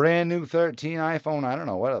 Animal. Brand new 13 iPhone. I don't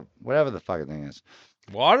know. Whatever the fucking thing is.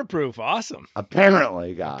 Waterproof. Awesome.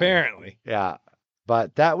 Apparently, guys. Apparently. Yeah.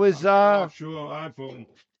 But that was... Offshore iPhone.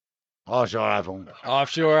 Offshore iPhone.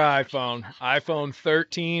 Offshore iPhone. iPhone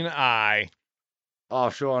 13i.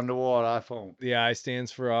 Offshore underwater iPhone. The I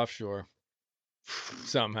stands for offshore.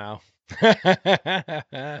 Somehow. Kind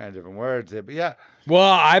of different words there, but yeah.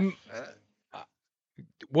 Well,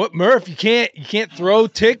 what, Murf? You can't throw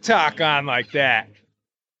TikTok on like that.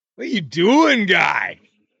 What are you doing, guy?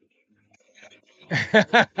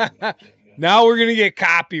 Now we're gonna get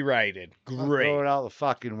copyrighted. Great. Throw it out the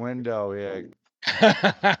fucking window here.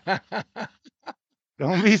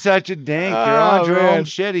 Don't be such a dink. You're on Jerome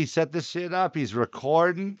shit. He set this shit up. He's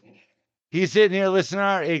recording. He's sitting here listening to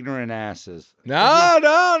our ignorant asses.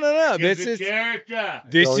 No. This is character.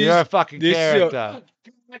 You're a fucking character.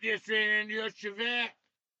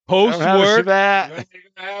 Post work.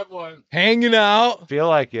 Have one. Hanging out. Feel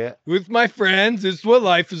like it. With my friends. This is what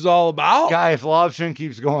life is all about. Guy, if lobstering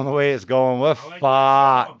keeps going the way it's going, we're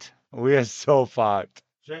fucked. We are so fucked.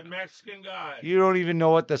 That Mexican guy. You don't even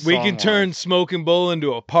know what the song We can turn Smoking Bull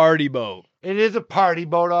into a party boat. It is a party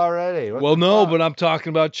boat already. But I'm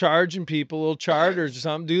talking about charging people little charters or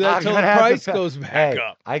something. Do that till the price goes back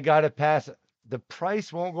up. I got to pass the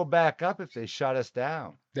price won't go back up if they shut us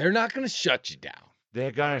down. They're not going to shut you down.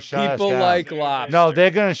 They're going to shut us People down. like lobster. No, they're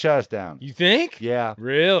going to shut us down. You think? Yeah.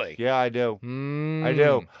 Really? Yeah, I do. Mm. I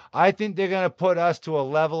do. I think they're going to put us to a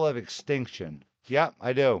level of extinction. Yep,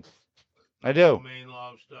 I do. I do. Maine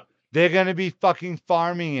lobster. They're going to be fucking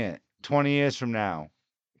farming it 20 years from now.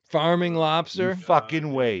 Farming lobster? You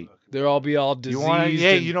fucking wait. They'll all be all diseased.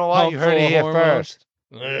 Hey, you know what? You heard it here first.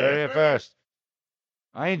 Ugh. You heard it here first.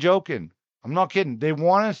 I ain't joking. I'm not kidding. They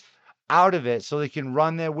want us out of it so they can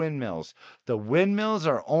run their windmills. The windmills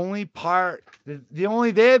are only they're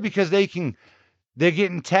only there because they're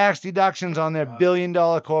getting tax deductions on their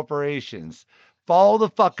billion-dollar corporations. Follow the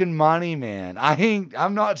fucking money, man.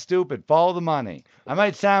 I'm not stupid. Follow the money. I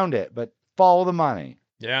might sound it, but follow the money.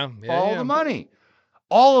 Yeah. Follow the money.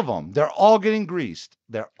 All of them. They're all getting greased.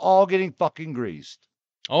 They're all getting fucking greased.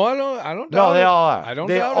 Oh, I don't doubt No, they it. all are. I don't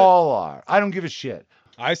They doubt all are. I don't give a shit.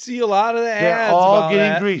 I see a lot of the They're ads all about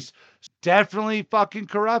getting that. greased. Definitely fucking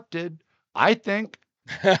corrupted. I think.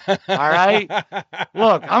 All right.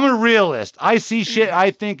 Look, I'm a realist. I see shit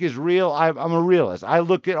I think is real. I'm a realist. I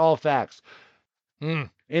look at all facts. Mm.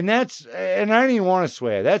 And I don't even want to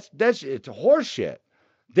swear. It's horseshit.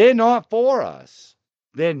 They're not for us.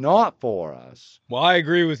 They're not for us. Well, I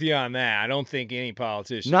agree with you on that. I don't think any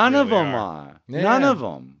politician. None of really them are. are. Yeah. None of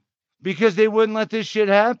them. Because they wouldn't let this shit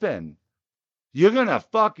happen. You're going to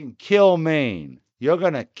fucking kill Maine. You're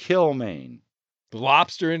going to kill Maine. The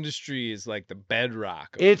lobster industry is like the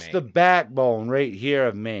bedrock of It's Maine. the backbone right here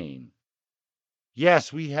of Maine.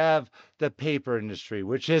 Yes, we have the paper industry,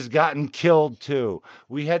 which has gotten killed too.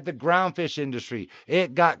 We had the groundfish industry.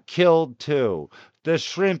 It got killed too. The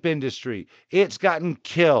shrimp industry, it's gotten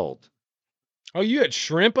killed. Oh, you had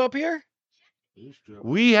shrimp up here?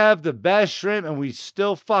 We have the best shrimp, and we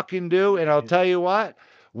still fucking do. And I'll tell you what,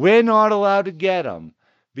 we're not allowed to get them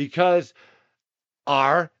because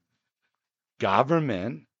our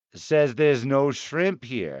government says there's no shrimp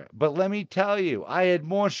here. But let me tell you, I had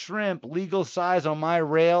more shrimp legal size on my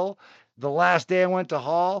rail the last day I went to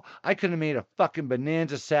haul. I could have made a fucking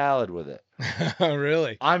bonanza salad with it. Oh,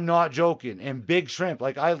 really? I'm not joking. And big shrimp.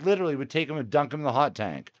 Like, I literally would take them and dunk them in the hot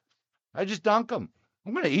tank. I just dunk them.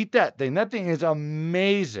 I'm going to eat that thing. That thing is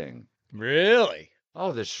amazing. Really?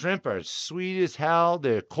 Oh, the shrimp are sweet as hell.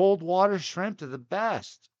 They're cold water shrimp. They're the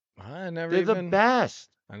best. They're the best.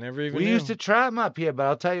 I never even We knew. used to trap them up here, but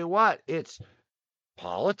I'll tell you what, it's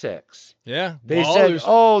politics. Yeah. They well, said,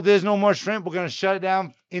 oh, there's no more shrimp. We're going to shut it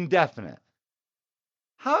down indefinite.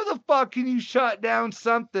 How the fuck can you shut down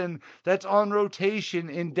something that's on rotation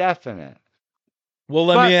indefinite? Well,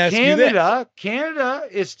 let me ask you this. Canada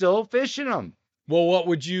is still fishing them. Well,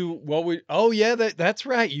 oh, yeah, that's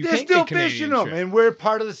right. They're can't still get Canadian fishing them, shrimp. and we're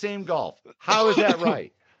part of the same Gulf. How is that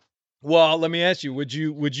right? Well, let me ask you, would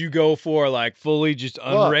you go for like fully just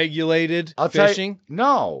unregulated fishing?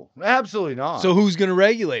 No, absolutely not. So who's going to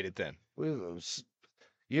regulate it then?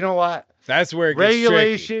 You know what? That's where it gets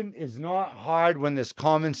Regulation is not hard when there's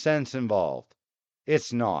common sense involved.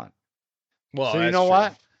 It's not. Well, so you know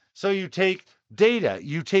what? So you take data.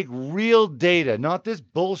 You take real data, not this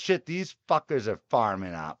bullshit these fuckers are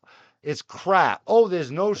farming up. It's crap. Oh, there's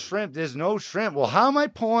no shrimp. There's no shrimp. Well, how am I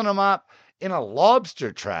pulling them up in a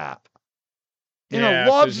lobster trap? In a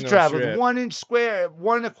lobster trap with 1 inch square,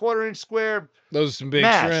 1 1/4 inch square. Those are some big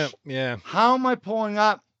mesh. shrimp. Yeah. How am I pulling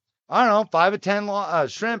up, I don't know, 5 or 10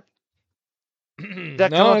 shrimp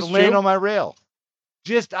that come up and land on my rail?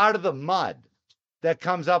 Just out of the mud that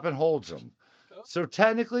comes up and holds them. So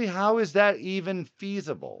technically, how is that even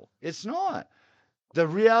feasible? It's not. The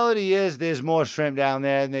reality is there's more shrimp down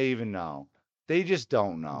there than they even know. They just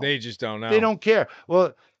don't know. They just don't know. They don't care.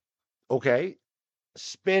 Well, okay,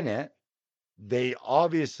 spin it. They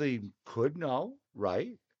obviously could know,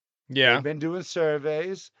 right? Yeah. They've been doing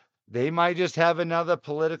surveys. They might just have another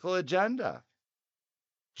political agenda.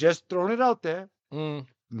 Just throwing it out there,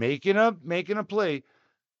 making a plea.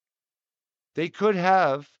 They could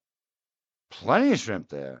have plenty of shrimp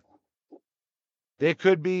there. There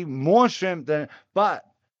could be more shrimp but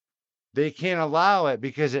they can't allow it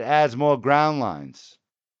because it adds more ground lines.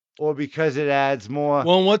 Or because it adds more.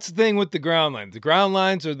 Well, what's the thing with the ground lines? The ground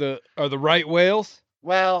lines are the right whales?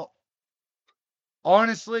 Well,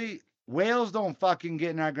 honestly, whales don't fucking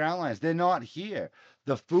get in our ground lines. They're not here.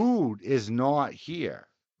 The food is not here.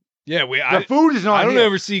 Yeah, the food is not here. I don't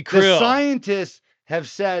ever see krill. The scientists have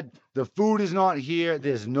said the food is not here.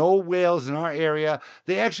 There's no whales in our area.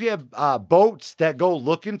 They actually have boats that go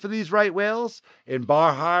looking for these right whales in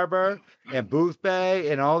Bar Harbor and Booth Bay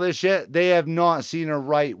and all this shit. They have not seen a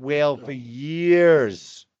right whale for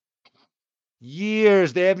years.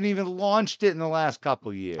 Years. They haven't even launched it in the last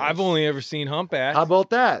couple years. I've only ever seen humpbacks. How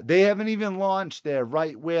about that? They haven't even launched their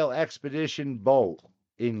right whale expedition boat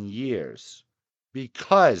in years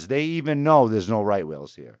because they even know there's no right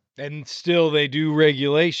whales here. And still they do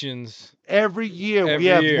regulations. Every year Every we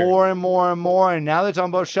have year. more and more and more, and now they're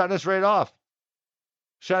talking about shutting us right off.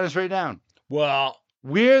 Shutting us right down. Well,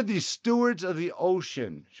 We're the stewards of the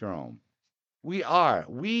ocean, Jerome. We are.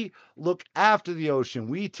 We look after the ocean.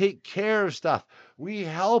 We take care of stuff. We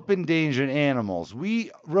help endangered animals.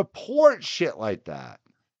 We report shit like that.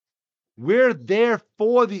 We're there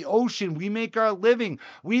for the ocean. We make our living.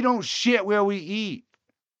 We don't shit where we eat.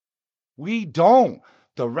 We don't.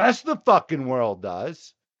 The rest of the fucking world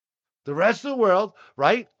does. The rest of the world,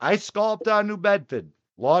 right? I sculpted out New Bedford.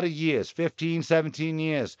 A lot of years, 15, 17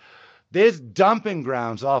 years. There's dumping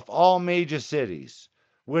grounds off all major cities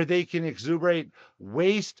where they can exuberate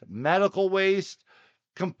waste, medical waste,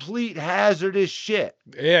 complete hazardous shit.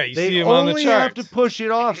 yeah, you see They them on the only have charts. to push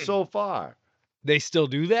it off so far. They still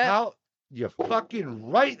do that How? You're fucking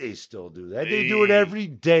right. They still do that. They do it every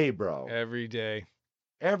day, bro. every day.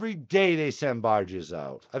 Every day they send barges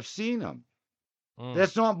out. I've seen them. Mm.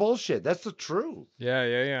 That's not bullshit. That's the truth.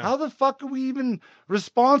 Yeah. How the fuck are we even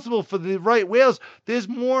responsible for the right whales? There's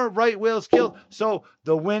more right whales killed. So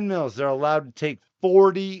the windmills, they're allowed to take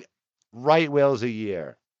 40 right whales a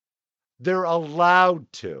year. They're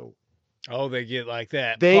allowed to. Oh, they get like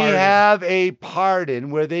that. They pardon. have a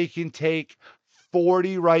pardon where they can take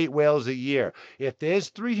 40 right whales a year. If there's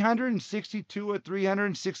 362 or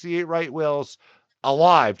 368 right whales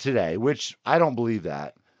alive today, which I don't believe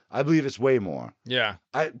that. I believe it's way more. Yeah.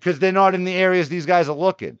 Because they're not in the areas these guys are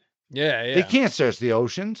looking. Yeah. They can't search the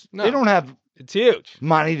oceans. No. They don't have It's huge.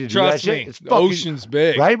 money to do Trust that me. shit. It's The fucking, ocean's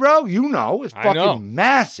big. right, bro? You know, it's I fucking know.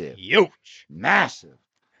 massive. Huge. Massive.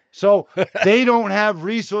 So they don't have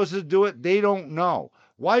resources to do it. They don't know.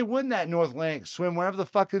 Why wouldn't that North Atlantic swim wherever the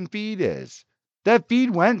fucking feed is? That feed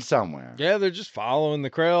went somewhere, Yeah, they're just following the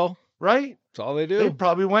krill. right? That's all they They do.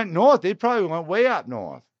 probably went north. They probably went way up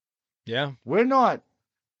north. Yeah. We're not.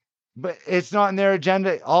 But it's not in their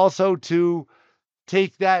agenda also to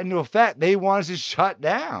take that into effect. They want us to shut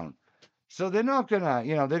down. So they're not going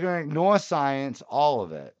to, they're going to ignore science, all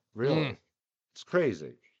of it. Really. Mm. It's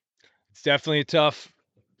crazy. It's definitely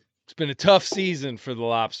it's been a tough season for the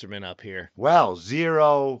lobstermen up here. Well,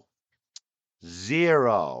 zero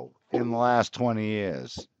in the last 20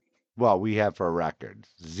 years. Well, we have for a record,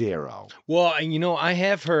 0. Well, and I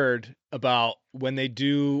have heard about when they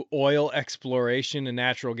do oil exploration and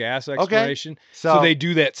natural gas exploration. So they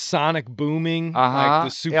do that sonic booming, like the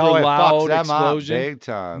super it loud fucks them explosion. up big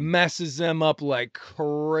time. Messes them up like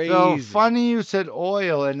crazy. So funny you said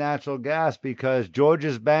oil and natural gas because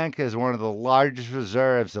George's Bank is one of the largest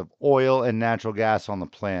reserves of oil and natural gas on the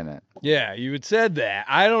planet. Yeah, you had said that.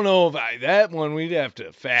 I don't know if that one we'd have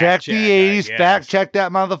to Check the 80s, fact check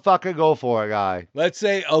that motherfucker, go for it, guy. Let's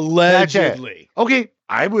say allegedly. Okay,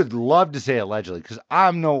 I would love to say allegedly because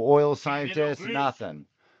I'm no oil scientist, nothing.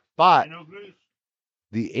 But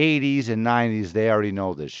the 80s and 90s, they already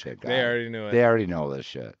know this shit, guy. They already knew it. They already know this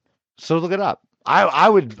shit. So look it up. I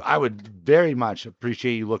would very much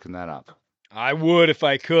appreciate you looking that up. I would if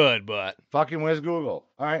I could, but Fucking where's Google?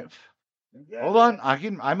 All right. Hold on.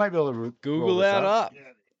 I might be able to Google that up.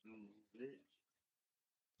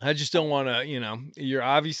 I just don't want to, you're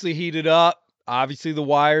obviously heated up. Obviously the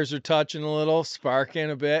wires are touching a little, sparking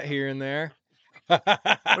a bit here and there. What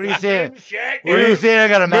are you saying? What are you saying? I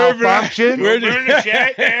got a malfunction? I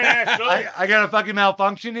got a fucking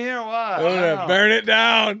malfunction here or what? I don't know. Burn it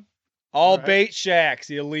down. All right. bait shacks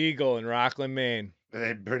illegal in Rockland, Maine.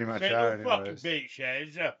 They pretty much Say are no fucking anyways. bait shed.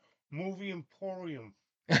 It's a movie emporium.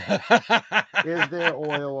 Is there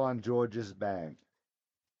oil on George's Bank?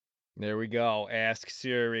 There we go. Ask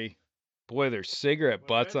Siri. Boy, there's cigarette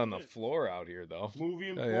butts on the floor out here, though.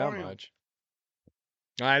 Movie Tell you that emporium. much.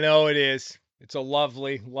 I know it is. It's a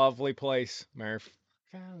lovely, lovely place, Murf.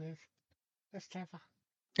 Best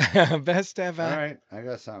ever. All right, I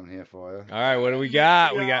got something here for you. All right, what do we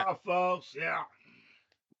got? We got Yeah, folks. Yeah.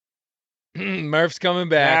 Murf's coming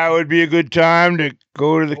back. Now would be a good time to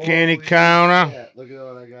go to the candy Holy counter. shit, look at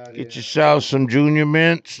what I got Get here. yourself some Junior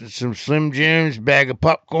Mints and some Slim Jims, bag of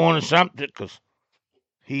popcorn or something, because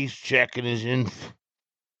he's checking his interweb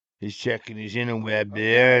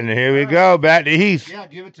there. And here we go, back to Heath. Yeah,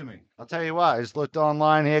 give it to me. I'll tell you what, I just looked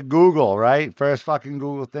online here, Google, right? First fucking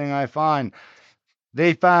Google thing I find.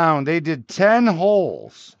 They did 10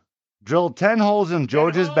 holes, drilled 10 holes in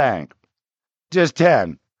George's holes? Bank. Just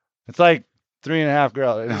 10. It's like 3.5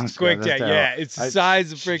 girls. No, Just quick that's chat. terrible. Yeah, it's the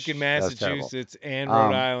size of Shh, freaking that was terrible. Massachusetts and Rhode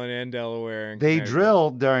Um, Island and Delaware. And They Connecticut.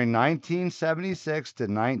 drilled during 1976 to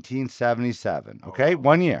 1977. Okay,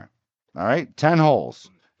 1 year. All right, 10 holes.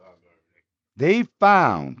 They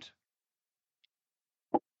found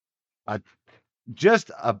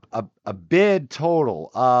just a bid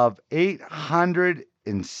total of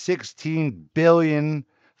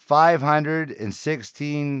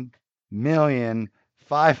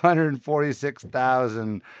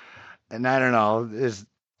 816,516,546,000, and I don't know, there's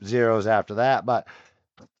zeros after that, but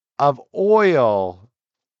of oil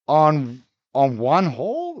on one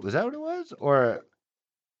hole. Is that what it was? Or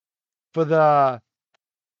for the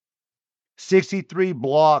 63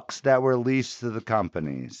 blocks that were leased to the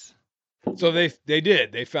companies. So they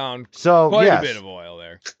did. They found So quite yes, a bit of oil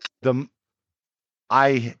there.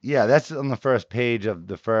 That's on the first page of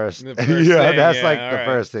the first. The first Yeah, thing, that's yeah, like all the right.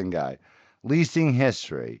 first thing, guy. Leasing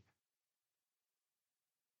history.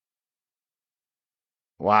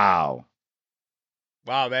 Wow.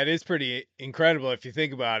 Wow, that is pretty incredible if you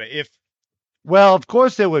think about it. Well, of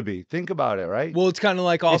course there would be. Think about it, right? Well, it's kind of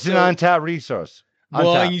like It's also an untapped resource. well, and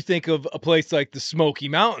Untapped. you think of a place like the Smoky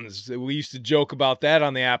Mountains. We used to joke about that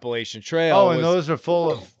on the Appalachian Trail. Oh, and was those are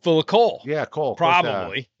full of coal. yeah, coal. Of course they are.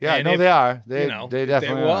 Probably. Yeah, And no, if, they are. you know, They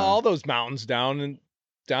definitely are. all those mountains down in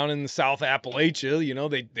the South Appalachia, you know,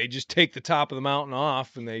 they just take the top of the mountain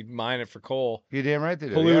off and they mine it for coal. You're damn right they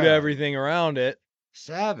do. Pollute yeah. everything around it.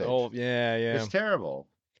 Savage. Oh, yeah. It's terrible.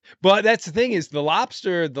 But that's the thing is the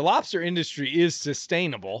lobster industry is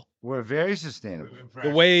sustainable. We're very sustainable. The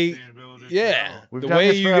way, yeah, We've the done way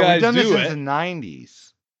this you for- guys we've done this do since it, the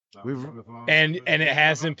 90s. and it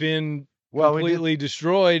hasn't been Well, we completely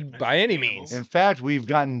destroyed by any means. In fact, we've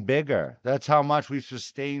gotten bigger. That's how much we've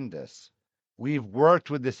sustained this. We've worked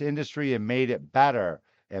with this industry and made it better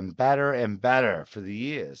and better and better for the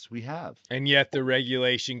years. We have. And yet the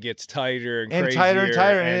regulation gets tighter and crazier. Tighter and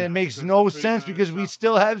tighter. And it makes no sense because we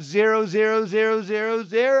still have 0, 0, 0, 0,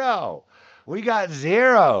 0. We got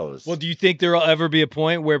zeros. Well, do you think there'll ever be a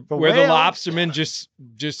point where the whale- lobstermen just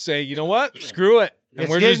say, you know what, screw it, and It's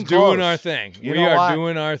we're getting just doing close. our thing. You We know are what?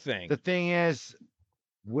 doing our thing. The thing is,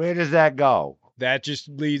 where does that go? That just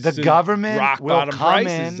leads The to government rock will bottom come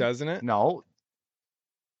prices, in- doesn't it? No.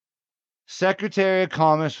 Secretary of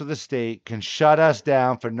Commerce for the state can shut us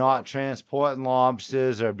down for not transporting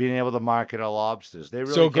lobsters or being able to market our lobsters. They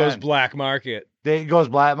really So it goes can. black market. It goes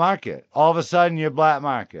black market. All of a sudden, you're black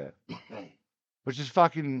market, which is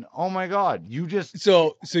fucking. Oh my god! You just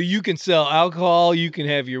So you can sell alcohol, you can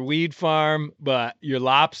have your weed farm, but your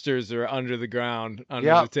lobsters are under the ground, under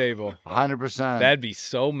Yep. the table. 100%. That'd be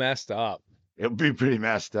so messed up. It would be pretty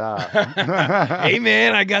messed up. Hey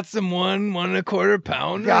man, I got some 1.25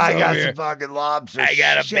 pounders. Yeah, I got over here. some fucking lobsters. I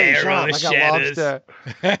got a Shut barrel up. of I got cheddars. lobster.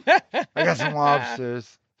 I got some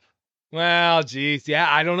lobsters. Well, geez, yeah,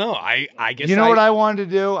 I don't know. I guess You know what I wanted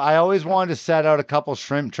to do? I always wanted to set out a couple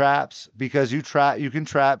shrimp traps because you can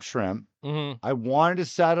trap shrimp. Mhm. I wanted to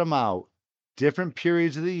set them out different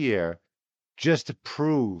periods of the year just to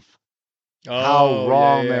prove how Oh,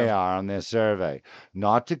 wrong yeah, they yeah. are on their survey.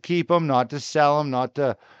 Not to keep them, not to sell them, not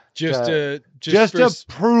to Just to to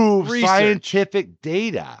prove research. scientific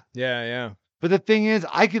data. yeah. But the thing is,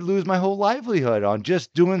 I could lose my whole livelihood on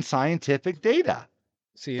just doing scientific data.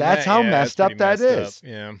 See, That's how messed pretty up that messed is. up,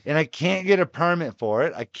 Yeah. And I can't get a permit for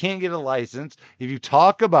it. I can't get a license. If you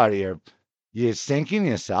talk about it, you're sinking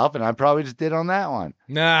yourself, and I probably just did on that one.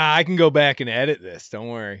 Nah, I can go back and edit this. Don't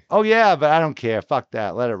worry. Oh yeah, but I don't care. Fuck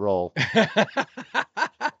that. Let it roll. Who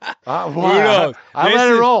Why? knows? I This let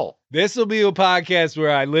it is- roll. This will be a podcast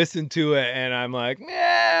where I listen to it and I'm like,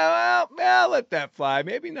 yeah, well, I'll let that fly.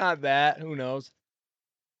 Maybe not that. Who knows?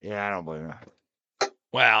 Yeah, I don't blame you.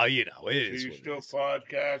 Well, you know, it So is. you what it still is.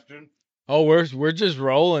 podcasting? Oh, we're just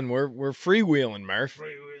rolling. We're freewheeling, Murf.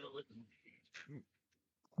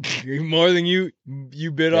 More than you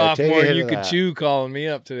bit Yeah, off take a more than hit you of could that. chew calling me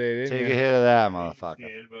up today, Take didn't a you? hit of that, motherfucker.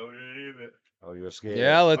 Can't vote any of it. Oh, you were scared?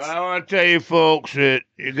 Yeah, let's. I want to tell you folks that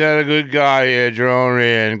you got a good guy here, Jerome,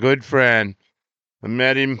 and good friend. I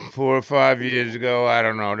met him 4 or 5 years ago. I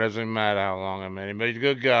don't know. Doesn't matter how long I met him, but he's a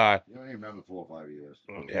good guy. You don't even remember 4 or 5 years.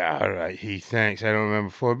 Yeah, all right. Heath, thanks. I don't remember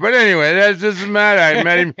before. But anyway, that doesn't matter. I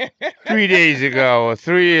met him 3 days ago or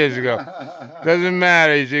 3 years ago. Doesn't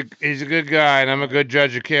matter. He's a good guy, and I'm a good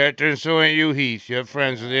judge of character, and so ain't you, Heath. You're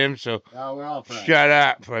friends with him, so No, we're all friends. shut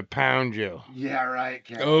up before I pound you. Yeah, right,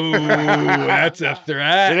 Ken. Oh, that's a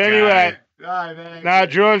threat. But anyway, All right, man. now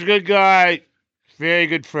Jerome's a good guy, very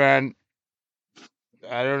good friend.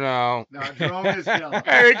 I don't know. No, Jerome is killer.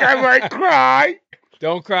 I think I might cry.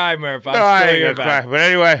 Don't cry, Murph. I'm No, I still ain't your gonna cry. back. But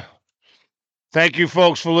anyway, Thank you,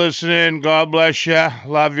 folks, for listening. God bless you.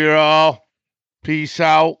 Love you all. Peace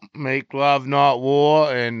out. Make love, not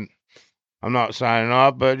war. And I'm not signing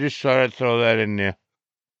off, but just thought I'd throw that in there.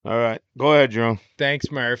 All right. Go ahead, Jerome. Thanks,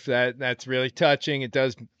 Murf. That's really touching. It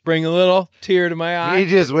does bring a little tear to my eye. He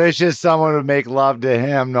just wishes someone would make love to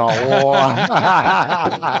him, not war.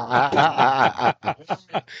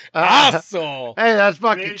 Asshole. Hey, that's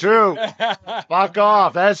fucking true. Fuck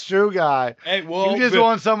off. That's true, guy. Hey, well, You just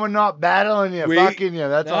want someone not battling you, fucking you.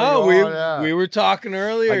 That's all no, you want. Yeah. we were talking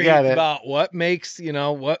earlier I get it. about what makes,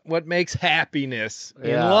 what makes happiness in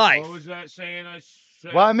Yeah. life. What was that saying?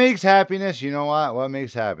 What makes happiness? You know what? What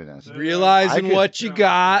makes happiness? Realizing I could- what you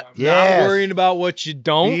got, Yes. not worrying about what you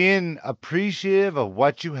don't. Being appreciative of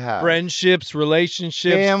what you have. Friendships,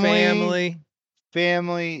 relationships, family.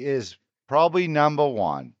 Family is probably number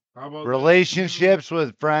one. How about Relationships with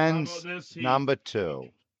How friends, about this, Heath? number two.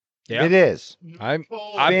 Yeah. It is. I put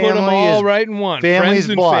them Family all is- right in one. family's Friends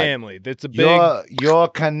and blood. family. That's a big. You're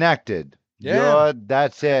connected. Yeah.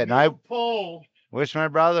 That's it. And I Poll. wish my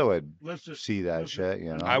brother would Listen, see that shit,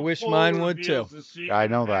 you know. I wish mine would too. I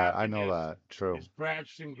know that. I know that. True. It's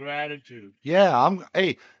practicing gratitude. Yeah,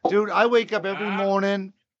 hey, dude, I wake up every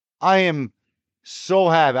morning. I am so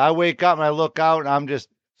happy. I wake up and I look out and I'm just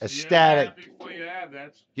ecstatic.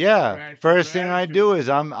 Yeah. First thing I do is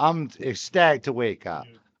I'm ecstatic to wake up.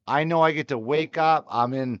 I know I get to wake up.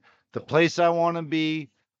 I'm in the place I want to be.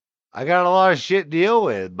 I got a lot of shit to deal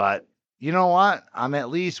with, but you know what? I'm at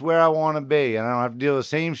least where I want to be, and I don't have to deal with the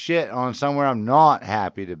same shit on somewhere I'm not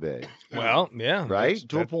happy to be. Well, yeah. Right?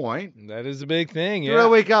 To a point. That is a big thing. Dude, Yeah. I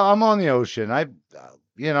wake up, I'm on the ocean. I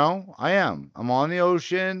am. I'm on the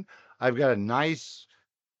ocean. I've got a nice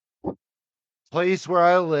place where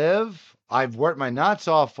I live. I've worked my nuts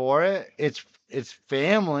off for it. It's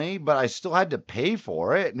family, but I still had to pay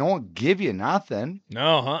for it. No one give you nothing.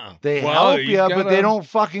 No, huh? They help you, but they don't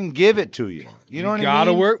fucking give it to you. You know what I mean?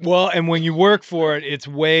 Gotta work. Well, and when you work for it, it's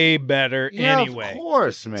way better Yeah, anyway. of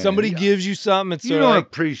course, man. Somebody gives you something, it's You sort don't of like,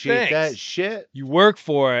 appreciate that thanks. shit. You work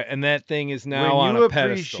for it, and that thing is now When on you a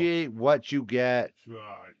pedestal. appreciate what you get, You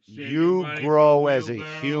you grow as a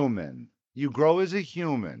human. You grow as a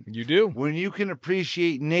human. You do. When you can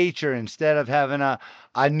appreciate nature instead of having a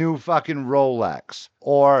new fucking Rolex,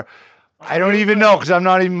 or I don't even know because I'm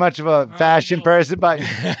not even much of a fashion person, but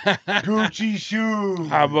Gucci shoes.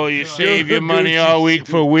 How about you save your money all week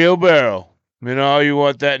for wheelbarrow? You know, you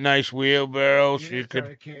want that nice wheelbarrow so you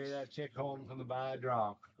could. Carry that chick home from the bar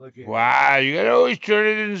drunk. Look at Wow, you gotta always turn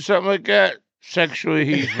it into something like that. Sexually,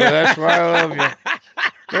 Heath. But that's why I love you.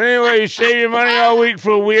 But anyway, you save your money all week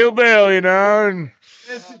for a wheelbarrow, you know, and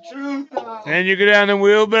It's the truth, though. then you go down to the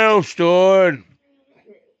wheelbarrow store. And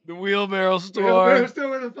The wheelbarrow Where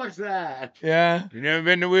the fuck's that? Yeah. you never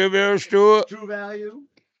been to the wheelbarrow store? True Value.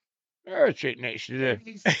 Oh, it's right next to the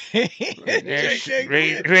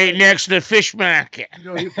Right right next to the fish market. You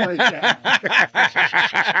know, he plays that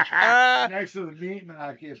next to the meat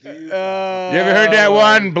market. You ever heard that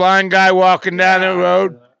one? Blind guy walking down the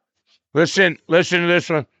road. Listen to this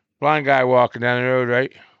one. Blind guy walking down the road,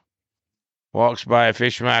 right? Walks by a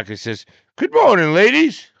fish market, says, "Good morning,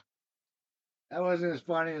 ladies." That wasn't as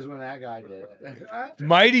funny as when that guy did it.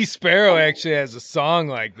 Mighty Sparrow actually has a song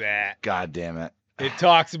like that. God damn it. It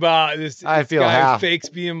talks about this I feel guy half- fakes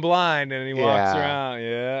being blind and he walks Yeah. around.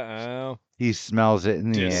 Yeah, oh. He smells it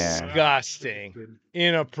in the air. Disgusting.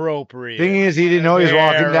 Inappropriate. Thing is, he didn't know he was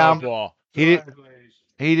walking down. Terrible.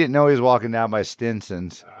 He didn't know he was walking down by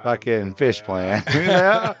Stinson's fucking fish plant.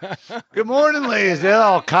 Yeah. Good morning, ladies. They're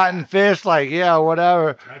all cutting fish, like, yeah,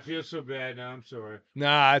 whatever. I feel so bad now. I'm sorry.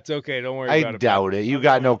 Nah, it's okay. Don't worry I about it. doubt it. You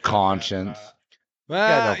got no conscience. Well,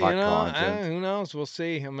 got no you fucking know, conscience. who knows? We'll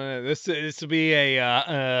see. I'm gonna. This will be a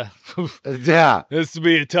Yeah. this will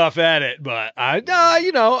be a tough edit, but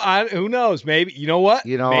who knows? Maybe you know what?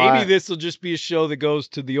 You know maybe what? this will just be a show that goes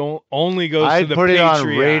to the only goes to I'd the put it on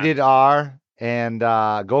Patreon. rated R and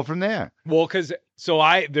go from there. Well, because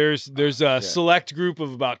there's a Shit. select group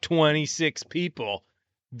of about 26 people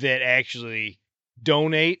that actually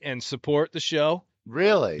donate and support the show.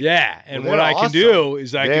 Really? Yeah, and Well, what they're I can awesome. do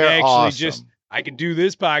is I can They're actually awesome. I can do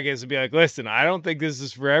this podcast and be like, listen, I don't think this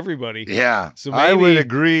is for everybody. Yeah. So I would maybe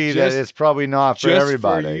agree that just- it's probably not for Just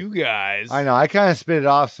everybody. for you guys. I know. I kind of spit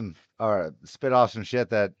off some shit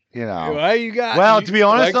that, you know. Well, you got. Well, you- to be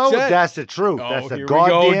honest, like I though, said- that's the truth. Oh, That's the here we go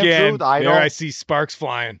goddamn again. truth. I There I don't. see sparks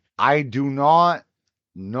flying. I do not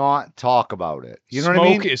talk about it. You know Smoke what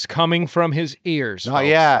I mean? is coming from his ears. Not folks.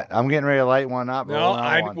 yet. I'm getting ready to light one up. No, roll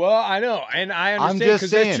another one. well, I know, and I I'm understand just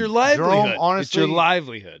because that's saying, your livelihood. Jerome, it's your honestly,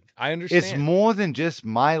 livelihood. I understand. It's more than just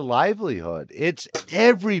my livelihood. It's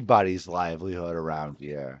everybody's livelihood around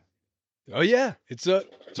here. Oh yeah, it's You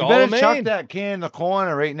all better a chuck Maine. that can in the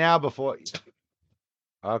corner right now before.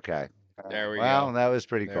 Okay. There we Well, go. that was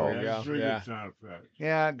pretty There cool. we go. That's a pretty Yeah. good sound effect.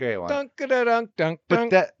 Yeah, great one. Dunk dunk dunk But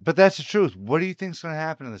dunk. that's the truth. What do you think's going to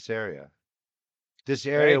happen in this area? This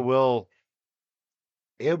area Hey.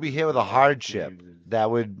 it'll be hit with a hardship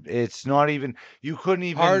that would. It's not even. You couldn't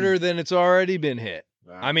even. Harder than it's already been hit.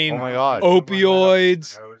 I mean, Oh my God.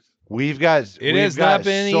 opioids. We've got has not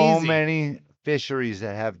been so easy. many fisheries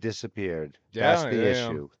that have disappeared. Yeah, That's the yeah, yeah.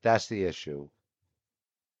 issue. That's the issue.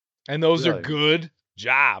 And those are Really. good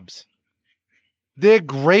jobs. They're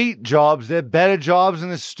great jobs. They're better jobs than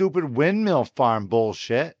this stupid windmill farm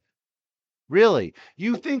bullshit. Really.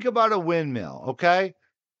 You think about a windmill, okay?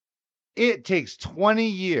 It takes 20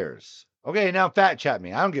 years. Okay, now fact check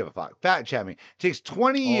me. I don't give a fuck. Fact check me. It takes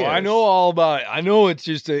 20 years. Oh, I know all about it. I know it's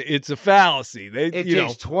just it's a fallacy. It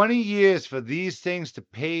takes 20 years for these things to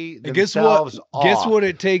pay and guess what? themselves off. Guess what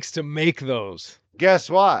it takes to make those?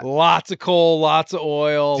 Guess what? Lots of coal, lots of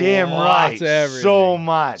oil, Damn right. lots of everything. So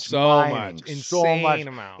much. So mining, much. So Insane much.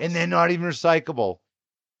 amounts. And they're not even recyclable.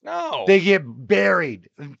 No. They get buried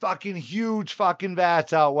in fucking huge fucking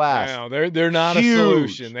vats out west. No, they're not Huge. a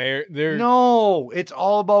solution. They're No, it's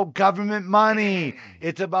all about government money.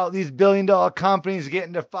 It's about these billion-dollar companies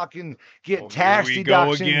getting to fucking get tax There we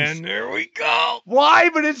deductions. go again. There we go. Why?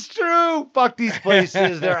 But it's true. Fuck these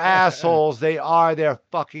places. They're assholes. They are. They're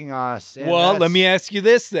fucking us. And Well, let that's- me ask you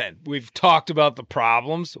this then. We've talked about the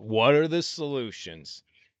problems. What are the solutions?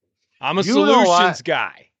 I'm a You know what? solutions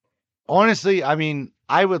guy. Honestly, I mean,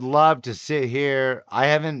 I would love to sit here. I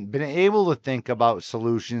haven't been able to think about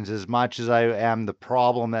solutions as much as I am the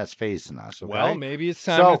problem that's facing us. Okay? Well, maybe it's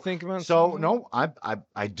time to think about something. no,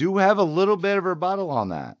 I do have a little bit of rebuttal on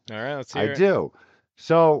that. All right, let's hear I it. do.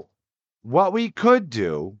 So, what we could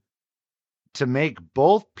do to make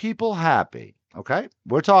both people happy, okay?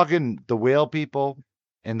 We're talking the whale people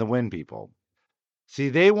and the wind people. See,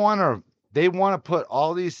 they want to put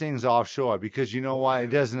all these things offshore because you know why? It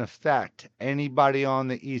doesn't affect anybody on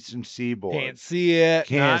the eastern seaboard. Can't see it.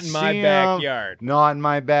 Can't Not in my see 'em. backyard. Not in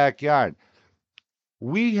my backyard.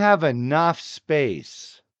 We have enough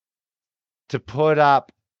space to put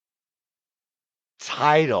up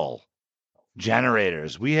tidal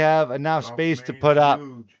generators. We have enough space to put up.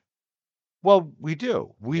 Well, we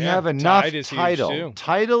do. We Yeah, have enough tide is huge, tidal. too.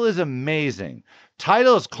 Tidal is amazing.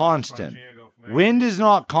 Tidal is constant. Wind is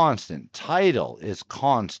not constant. Tidal is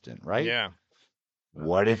constant, right? Yeah.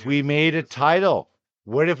 What if we made a tidal?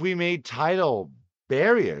 What if we made tidal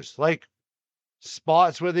barriers, like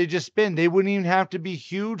spots where they just spin? They wouldn't even have to be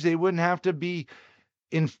huge. They wouldn't have to be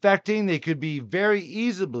infecting. They could be very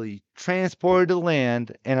easily transported to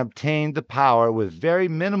land and obtain the power with very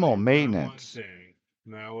minimal maintenance.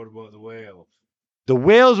 Now, what about the whales? The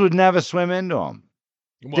whales would never swim into them.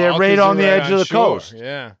 They're Well, right 'cause on the they're edge of the shore. coast.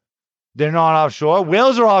 Yeah. They're not offshore.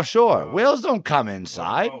 Whales are offshore. Whales don't come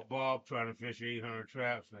inside. What about Bob trying to fish 800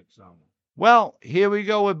 traps next summer? Well, here we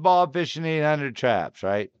go with Bob fishing 800 traps,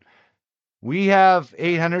 right? We have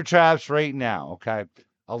 800 traps right now, okay?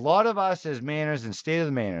 A lot of us as manners and state of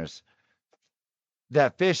the manners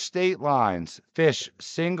that fish state lines fish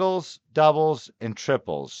singles, doubles, and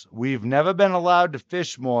triples. We've never been allowed to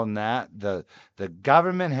fish more than that. The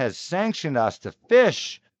government has sanctioned us to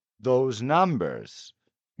fish those numbers.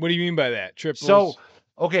 What do you mean by that? Triples? So,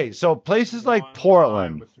 okay, so places like One line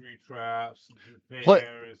Portland, with 3 traps. Pla-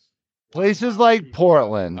 pairs, places like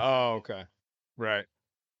Portland, Oh, okay. Right.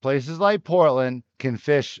 places like Portland can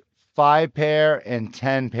fish 5 pair and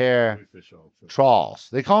 10 pair we fish all 50. trawls.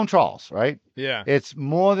 They call them trawls, right? Yeah. It's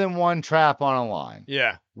more than one trap on a line.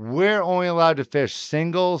 Yeah. We're only allowed to fish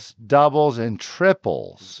singles, doubles, and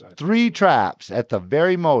triples. 3 traps at the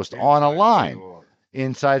very most on a Inside line seawater.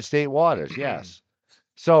 inside state waters. Yes.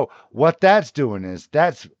 So what that's doing is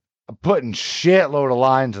that's putting shitload of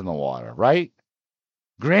lines in the water, right?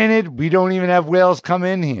 Granted, we don't even have whales come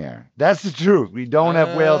in here. That's the truth. We don't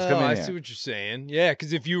have whales come Oh, in I here. see what you're saying. Yeah,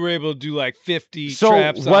 because if you were able to do like 50 So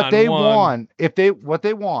traps what on they one, want, what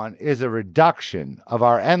they want is a reduction of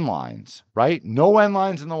our end lines, right? No end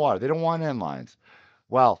lines in the water. They don't want end lines.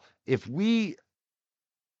 Well, if we,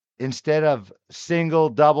 instead of single,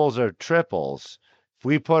 doubles, or triples, if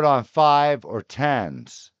we put on 5 or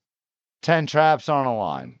 10s, 10 traps on a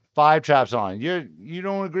line, 5 traps on, you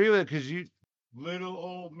don't agree with it because you Little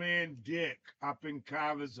old man Dick up in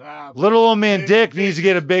Carver's Harbor. little old man He Dick needs to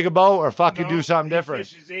get a fishes- bigger boat or fucking do No, something different.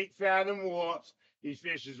 He fishes 8-fathom warps. He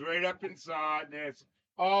fishes right up inside. And that's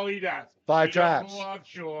all he does. 5 He don't traps. go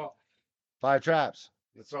offshore. 5 traps.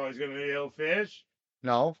 That's all he's gonna be able to fish.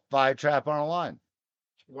 No, 5 trap on a line.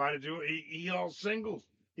 Why to do it? He all singles.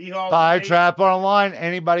 He hauls Fire bait. trap on a line.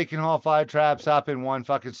 Anybody can haul fire traps up in one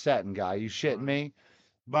fucking setting, guy. You shitting me?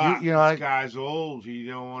 But you know, this guy's old. He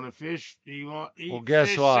don't want to fish. He guess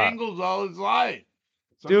fished what? singles all his life.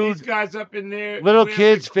 Some Dude, of these guys up in there. Little we have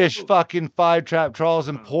kids to fish close. fucking fire trap trawls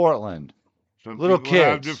in Portland. Some little people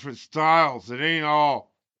have kids. different styles. It ain't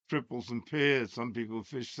all triples and pairs. Some people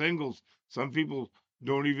fish singles. Some people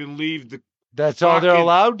don't even leave the. That's all they're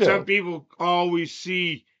allowed to. Some people always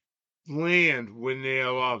see land when they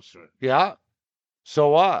are lobster. Yeah. So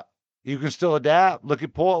what? You can still adapt. Look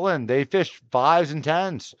at Portland. They fish 5s and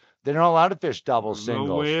 10s. They're not allowed to fish doubles, There's singles.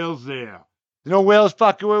 no whales there. There's no whales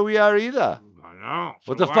fucking where we are either. I know.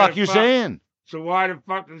 What the fuck you saying? So why the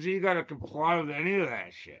fuck does he got to comply with any of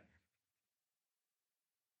that shit?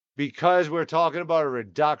 Because we're talking about a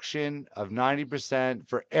reduction of 90%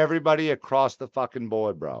 for everybody across the fucking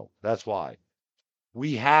board, bro. That's why.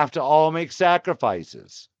 We have to all make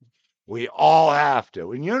sacrifices. We all have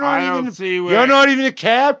to. And you're not you're not even a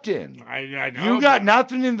captain. I know. You got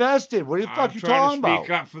nothing invested. What the fuck you talking about? I'm trying to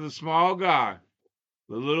speak up for the small guy,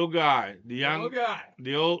 the little guy, the young guy,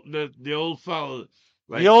 the old fella.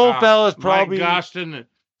 Like, the old fella's probably Mike Gostin that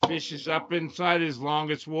fishes up inside his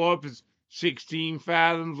longest warp is 16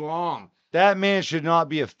 fathoms long. That man should not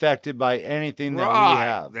be affected by anything that we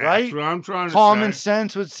have, That's right? what I'm trying to Common say.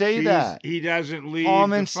 sense would say that. He doesn't leave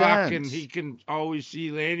Common the fucking. sense. He can always see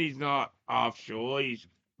land. He's not offshore. He's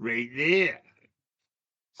right there.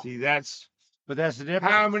 See, But that's the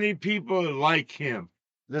difference. how many people are like him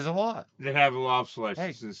There's a lot. that have lobster Hey,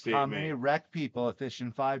 license in state how Maine. many wreck people are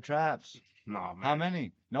fishing 5 traps? No, man. How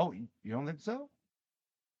many? No, you don't think so?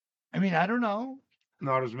 I mean, I don't know.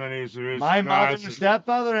 Not as many as there is. My mother guys and that-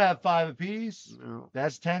 stepfather have 5 apiece. No.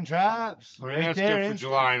 That's 10 traps. I mean, Right that's there. good for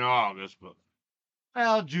July and August, but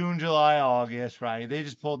Well, June, July, August, right? They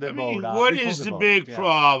just pulled their I mean, boat out. what They pulled is their the boat, big yeah.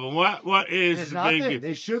 problem? What is There's the nothing. big?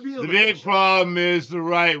 They should be able The to big fish. problem is the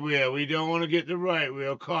right wheel. We don't want to get the right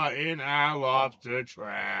wheel caught in our lobster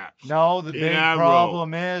traps. No, the in big our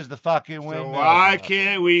problem is the fucking So windmill. why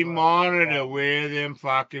can't we monitor where them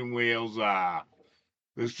fucking wheels are?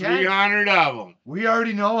 There's We can. 300 of them. We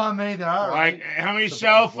already know how many there are. Like, right? how many The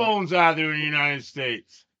cell big one. phones are there in the United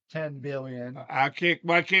States? 10 billion. Why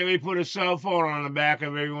can't we put a cell phone on the back of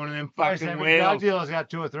every one of them Price fucking every drug whales? dealer's got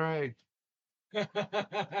 2 or 3.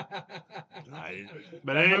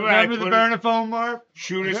 But anyway, Remember the burner phone, Murf?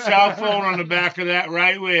 shoot a cell phone on the back of that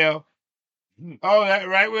right wheel. Oh, that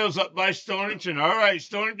right wheel's up by Stonington. All right,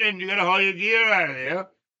 Stonington, you gotta haul your gear out of there.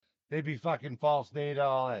 They'd be fucking false data,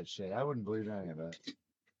 all that shit. I wouldn't believe any of it.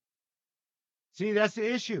 See, that's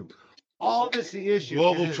the issue. All of it's the issue.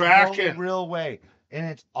 Global There's tracking. no real way. And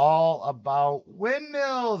it's all about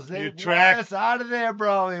windmills. They You want track- us out of there,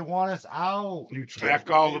 bro. They want us out. You track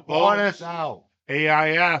all the They want us boats. out.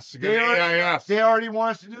 AIS. You got They already, AIS. they already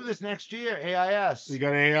want us to do this next year. AIS. You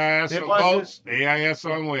got AIS They on wasn't- boats. AIS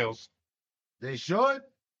on wheels. They should.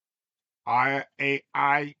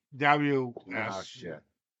 IAIWS. Oh, shit.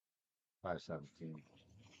 517.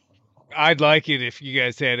 I'd like it if you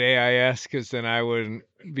guys had AIS, because then I wouldn't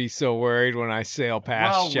be so worried when I sail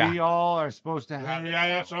past Well, you. we all are supposed to Got have it.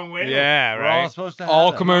 AIS on wheels. Yeah, We're all right. supposed to have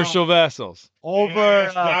All it. commercial vessels.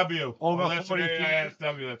 Over, AISW. over Well, that's an 40 feet.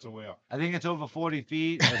 AISW. That's a whale. I think it's over 40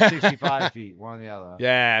 feet or 65 feet, one or the other.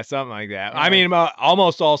 Yeah, something like that. Yeah. I mean,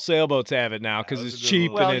 almost all sailboats have it now because That it's was a good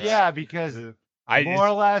cheap one. Well, and it's yeah, because I, more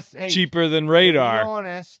or less, hey, it's cheaper than To be radar.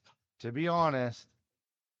 honest.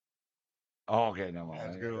 Oh, okay, no more.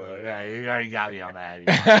 That's a good one. Yeah, you already got me on that.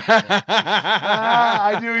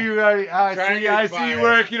 I I knew you already. Trying to get I see you fired.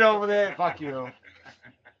 working over there. Fuck you.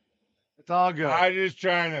 It's all good. I'm just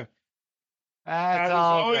trying to. That's there's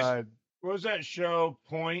all always- good. What was that show?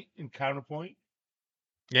 Point and Counterpoint.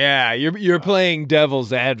 Yeah, you're playing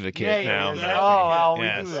devil's advocate Yeah, now. yeah, man. yeah. Oh, well, we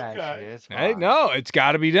Yes. do that Okay. shit. It's Hey, fine. no, it's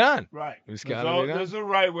got to be done. Right. It's There's gotta be done. there's a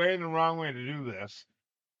right way and a wrong way to do this.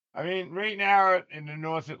 I mean, right now in the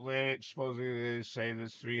North Atlantic, supposedly they say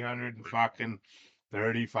there's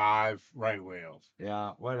 335 right whales.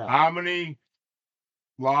 Yeah, whatever. How many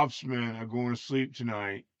lobstermen are going to sleep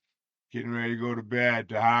tonight, getting ready to go to bed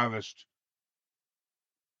to harvest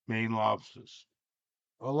Maine lobsters?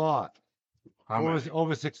 A lot. How many?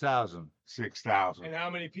 Over 6,000. 6,000. how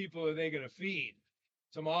many people are they going to feed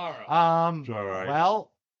tomorrow? It's all right.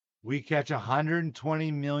 Well, we catch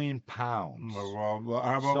 120 million pounds. Well,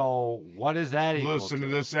 how about So what is that equal listen to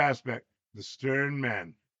this aspect? The stern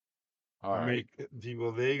men. All How right. many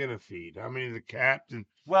people they gonna feed? How many of the captain?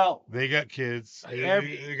 Well, They got kids. They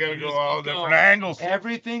gotta go just all keep different going. angles.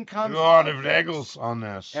 everything comes Go all off different this. angles on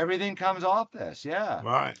this. Everything comes off this. Yeah.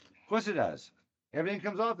 Right. Of course it does. Everything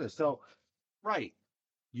comes off this. So, right.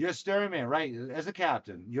 You're steering man, right? As a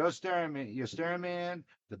captain, you're steering man,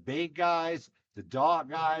 the bait guys, the dock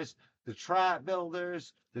guys, the trap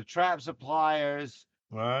builders, the trap suppliers,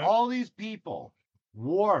 Right? all these people,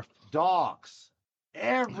 wharf, docks,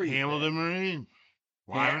 everything. Hamilton Marine.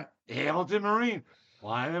 Hamilton Marine.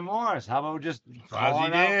 Lyman Morris. How about just Fuzzy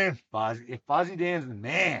calling Dan. out Fuzzy Dan's the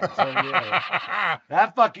man. So, yeah,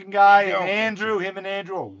 that fucking guy Yo. and him and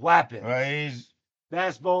Andrew are weapons. Right, he's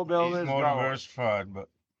Best boat builders more going. diversified, but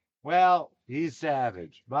Well, he's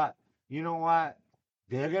savage. But you know what?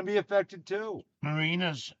 They're going to be affected too.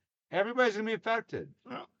 marinas Everybody's going to be affected.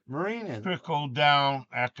 Yeah. Marinas. trickle down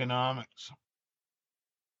economics.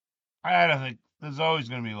 I think there's always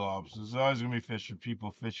going to be lobsters. There's always going to be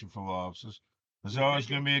people fishing for lobsters. There's always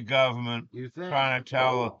going to be a government You think? trying to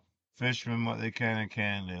tell the fishermen what they can and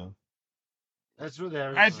can't do. That's what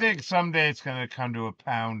they're. I think someday it's going to come to a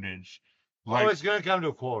poundage. Like, it's going to come to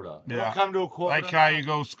a quota. Yeah. It'll come to a quota. like how you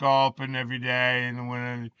go scalping every day in the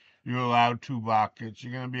winter, you're allowed 2 buckets.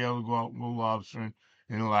 You're going to be able to go out and go lobstering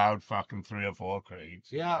in allowed fucking 3 or 4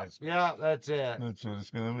 crates. Yeah, that's it. That's what it's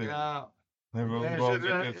going to be. Yeah. Everyone Yeah, go so get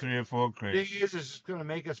their the- 3 or 4 Thing crates. is, it's just going to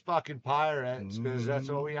make us fucking pirates because that's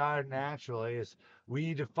what we are naturally. Is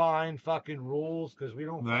we define fucking rules because we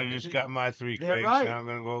don't. I fucking just think- got my 3 They're crates. right. Now I'm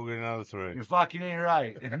going to go get another 3. You fucking ain't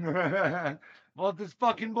right. Well, this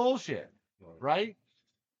fucking bullshit, right?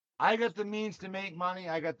 I got the means to make money.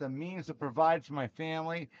 I got the means to provide for my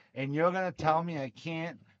family, and you're gonna tell me I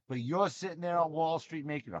can't. But you're sitting there on Wall Street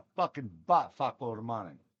making a fucking fuckload of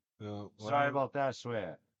money. Sorry about that, I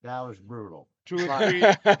swear. That was brutal. 2 or But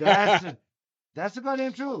 3. that's the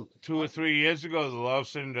goddamn truth. 2 or 3 years ago, the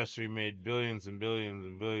lobster industry made billions and billions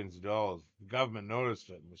and billions of dollars. The government noticed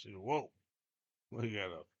it and said, "Whoa, we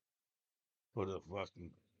gotta put a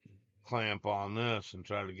fucking clamp on this and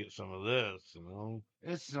try to get some of this." You know,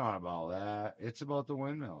 It's not about that. It's about the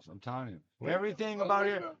windmills. I'm telling you. Everything about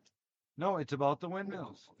here. No, it's about the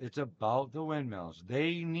windmills. It's about the windmills.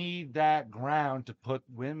 They need that ground to put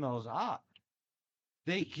windmills up.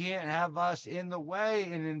 They can't have us in the way,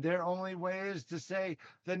 and then their only way is to say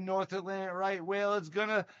the North Atlantic right whale is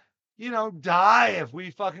gonna, die if we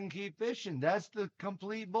fucking keep fishing. That's the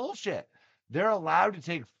complete bullshit. They're allowed to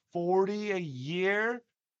take 40 a year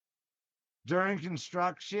during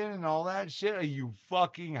construction and all that shit. Are you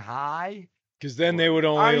fucking high? Because then they would Are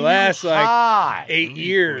only you last like high? 8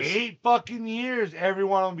 years. 8 fucking years,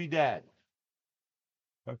 everyone will be dead.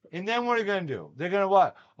 And then what are they gonna do? They're gonna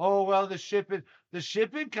what? Oh well, the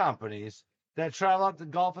shipping companies that travel up the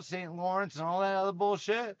Gulf of St. Lawrence and all that other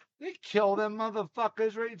bullshit, they kill them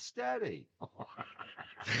motherfuckers right steady.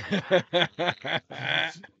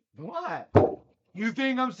 What? You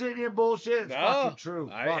think I'm sitting here bullshit? It's No, fucking true.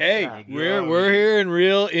 Fuck hey, that. we're hearing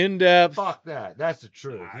real in-depth. Fuck that. That's the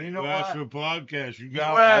truth. You know that's what? your podcast. You You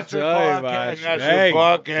got asked for tell you about podcast. it. that's Hey, your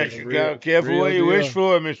podcast. You real- got careful real what you deal. wish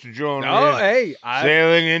for, Mr. Jones. No, hey,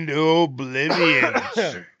 Sailing into oblivion.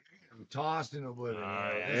 I'm tossed in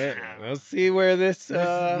oblivion. we'll see where this.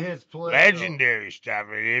 It's political. Legendary stuff.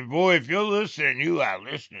 And boy, if you're listening, you are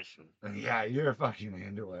listeners. Yeah, you're fucking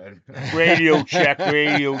into it. Radio check,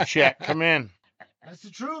 radio check. Come in. That's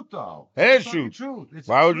the truth, though. It is It's the fucking true. It's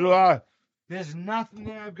Why the would you truth. lie? There's nothing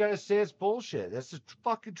there I've got to say it's bullshit. That's the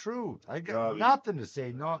fucking truth. I got Robbie. nothing to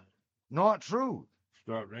say. Not truth.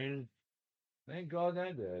 Start raining. Thank God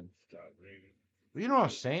that did. Start raining. You know what I'm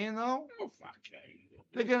saying, though? Oh, fuck yeah.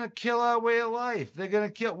 They're gonna kill our way of life. They're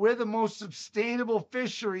gonna kill. We're the most sustainable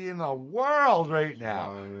fishery in the world right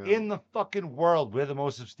now. Oh, yeah. In the fucking world, we're the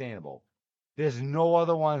most sustainable. There's no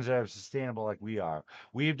other ones that are sustainable like we are.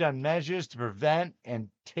 We've done measures to prevent and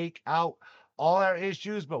take out all our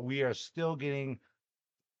issues, but we are still getting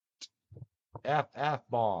F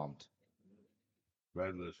bombed.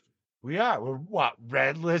 Red list. We are. We're what?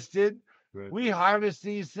 Red listed? Red We harvest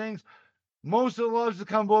these things. Most of the loads that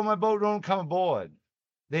come aboard my boat don't come aboard.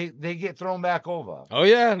 They get thrown back over. Oh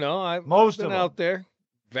yeah, no, I've Most been of them. out there.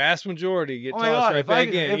 Vast majority get Oh tossed my God! right If I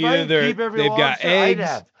back in. could Either keep every they've got lobster,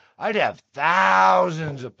 eggs. I'd have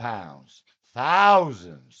thousands of pounds.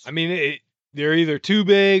 Thousands. I mean, they're either too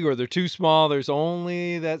big or they're too small. There's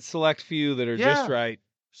only that select few that are just Yeah. right.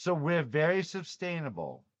 So we're very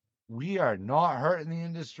sustainable. We are not hurting the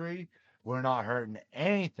industry. We're not hurting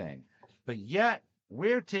anything. But yet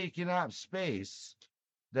we're taking up space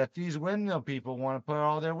that these windmill people want to put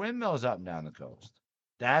all their windmills up and down the coast.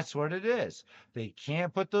 That's what it is. They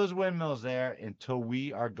can't put those windmills there until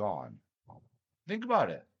we are gone. Think about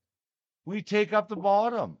it. We take up the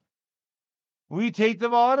bottom. We take the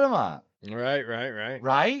bottom up, Right.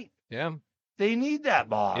 right? Yeah. They need that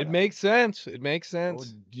bottom. It makes sense. It makes Well,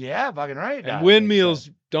 sense. yeah, fucking right. And that makes windmills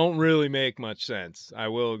sense. don't really make much sense. I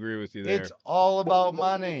will agree with you there. It's all about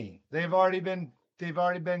money. They've already been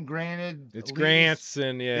granted. It's lease. grants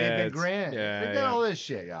and yeah. They've been it's- granted. Yeah, They've got all this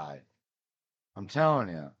shit, guy. I'm telling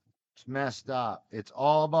you, it's messed up. It's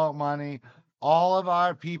all about money. All of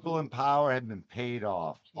our people in power have been paid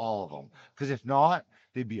off. All of them. Because if not,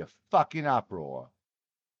 there'd be a fucking uproar.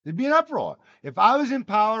 There'd be an uproar. If I was in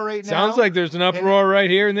power right now. Sounds like there's an uproar right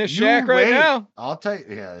here in this shack right wait. now. I'll tell you.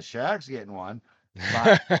 Yeah, the shack's getting one.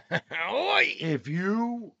 But Oi.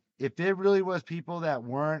 if there really was people that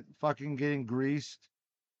weren't fucking getting greased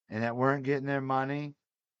and that weren't getting their money,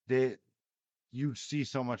 you'd see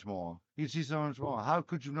so much more. You'd see so much more. How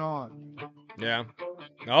could you not? Yeah.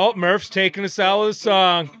 Oh, Murph's taking us out with a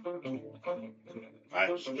song.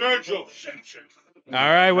 Sturgill Simpson. All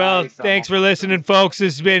right, well, thanks for listening, folks.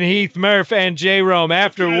 This has been Heath, Murf, and Jerome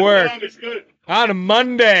after work on a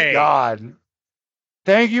Monday. God.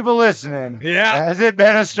 Thank you for listening. Yeah. Has it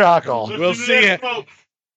been a struggle? We'll see you.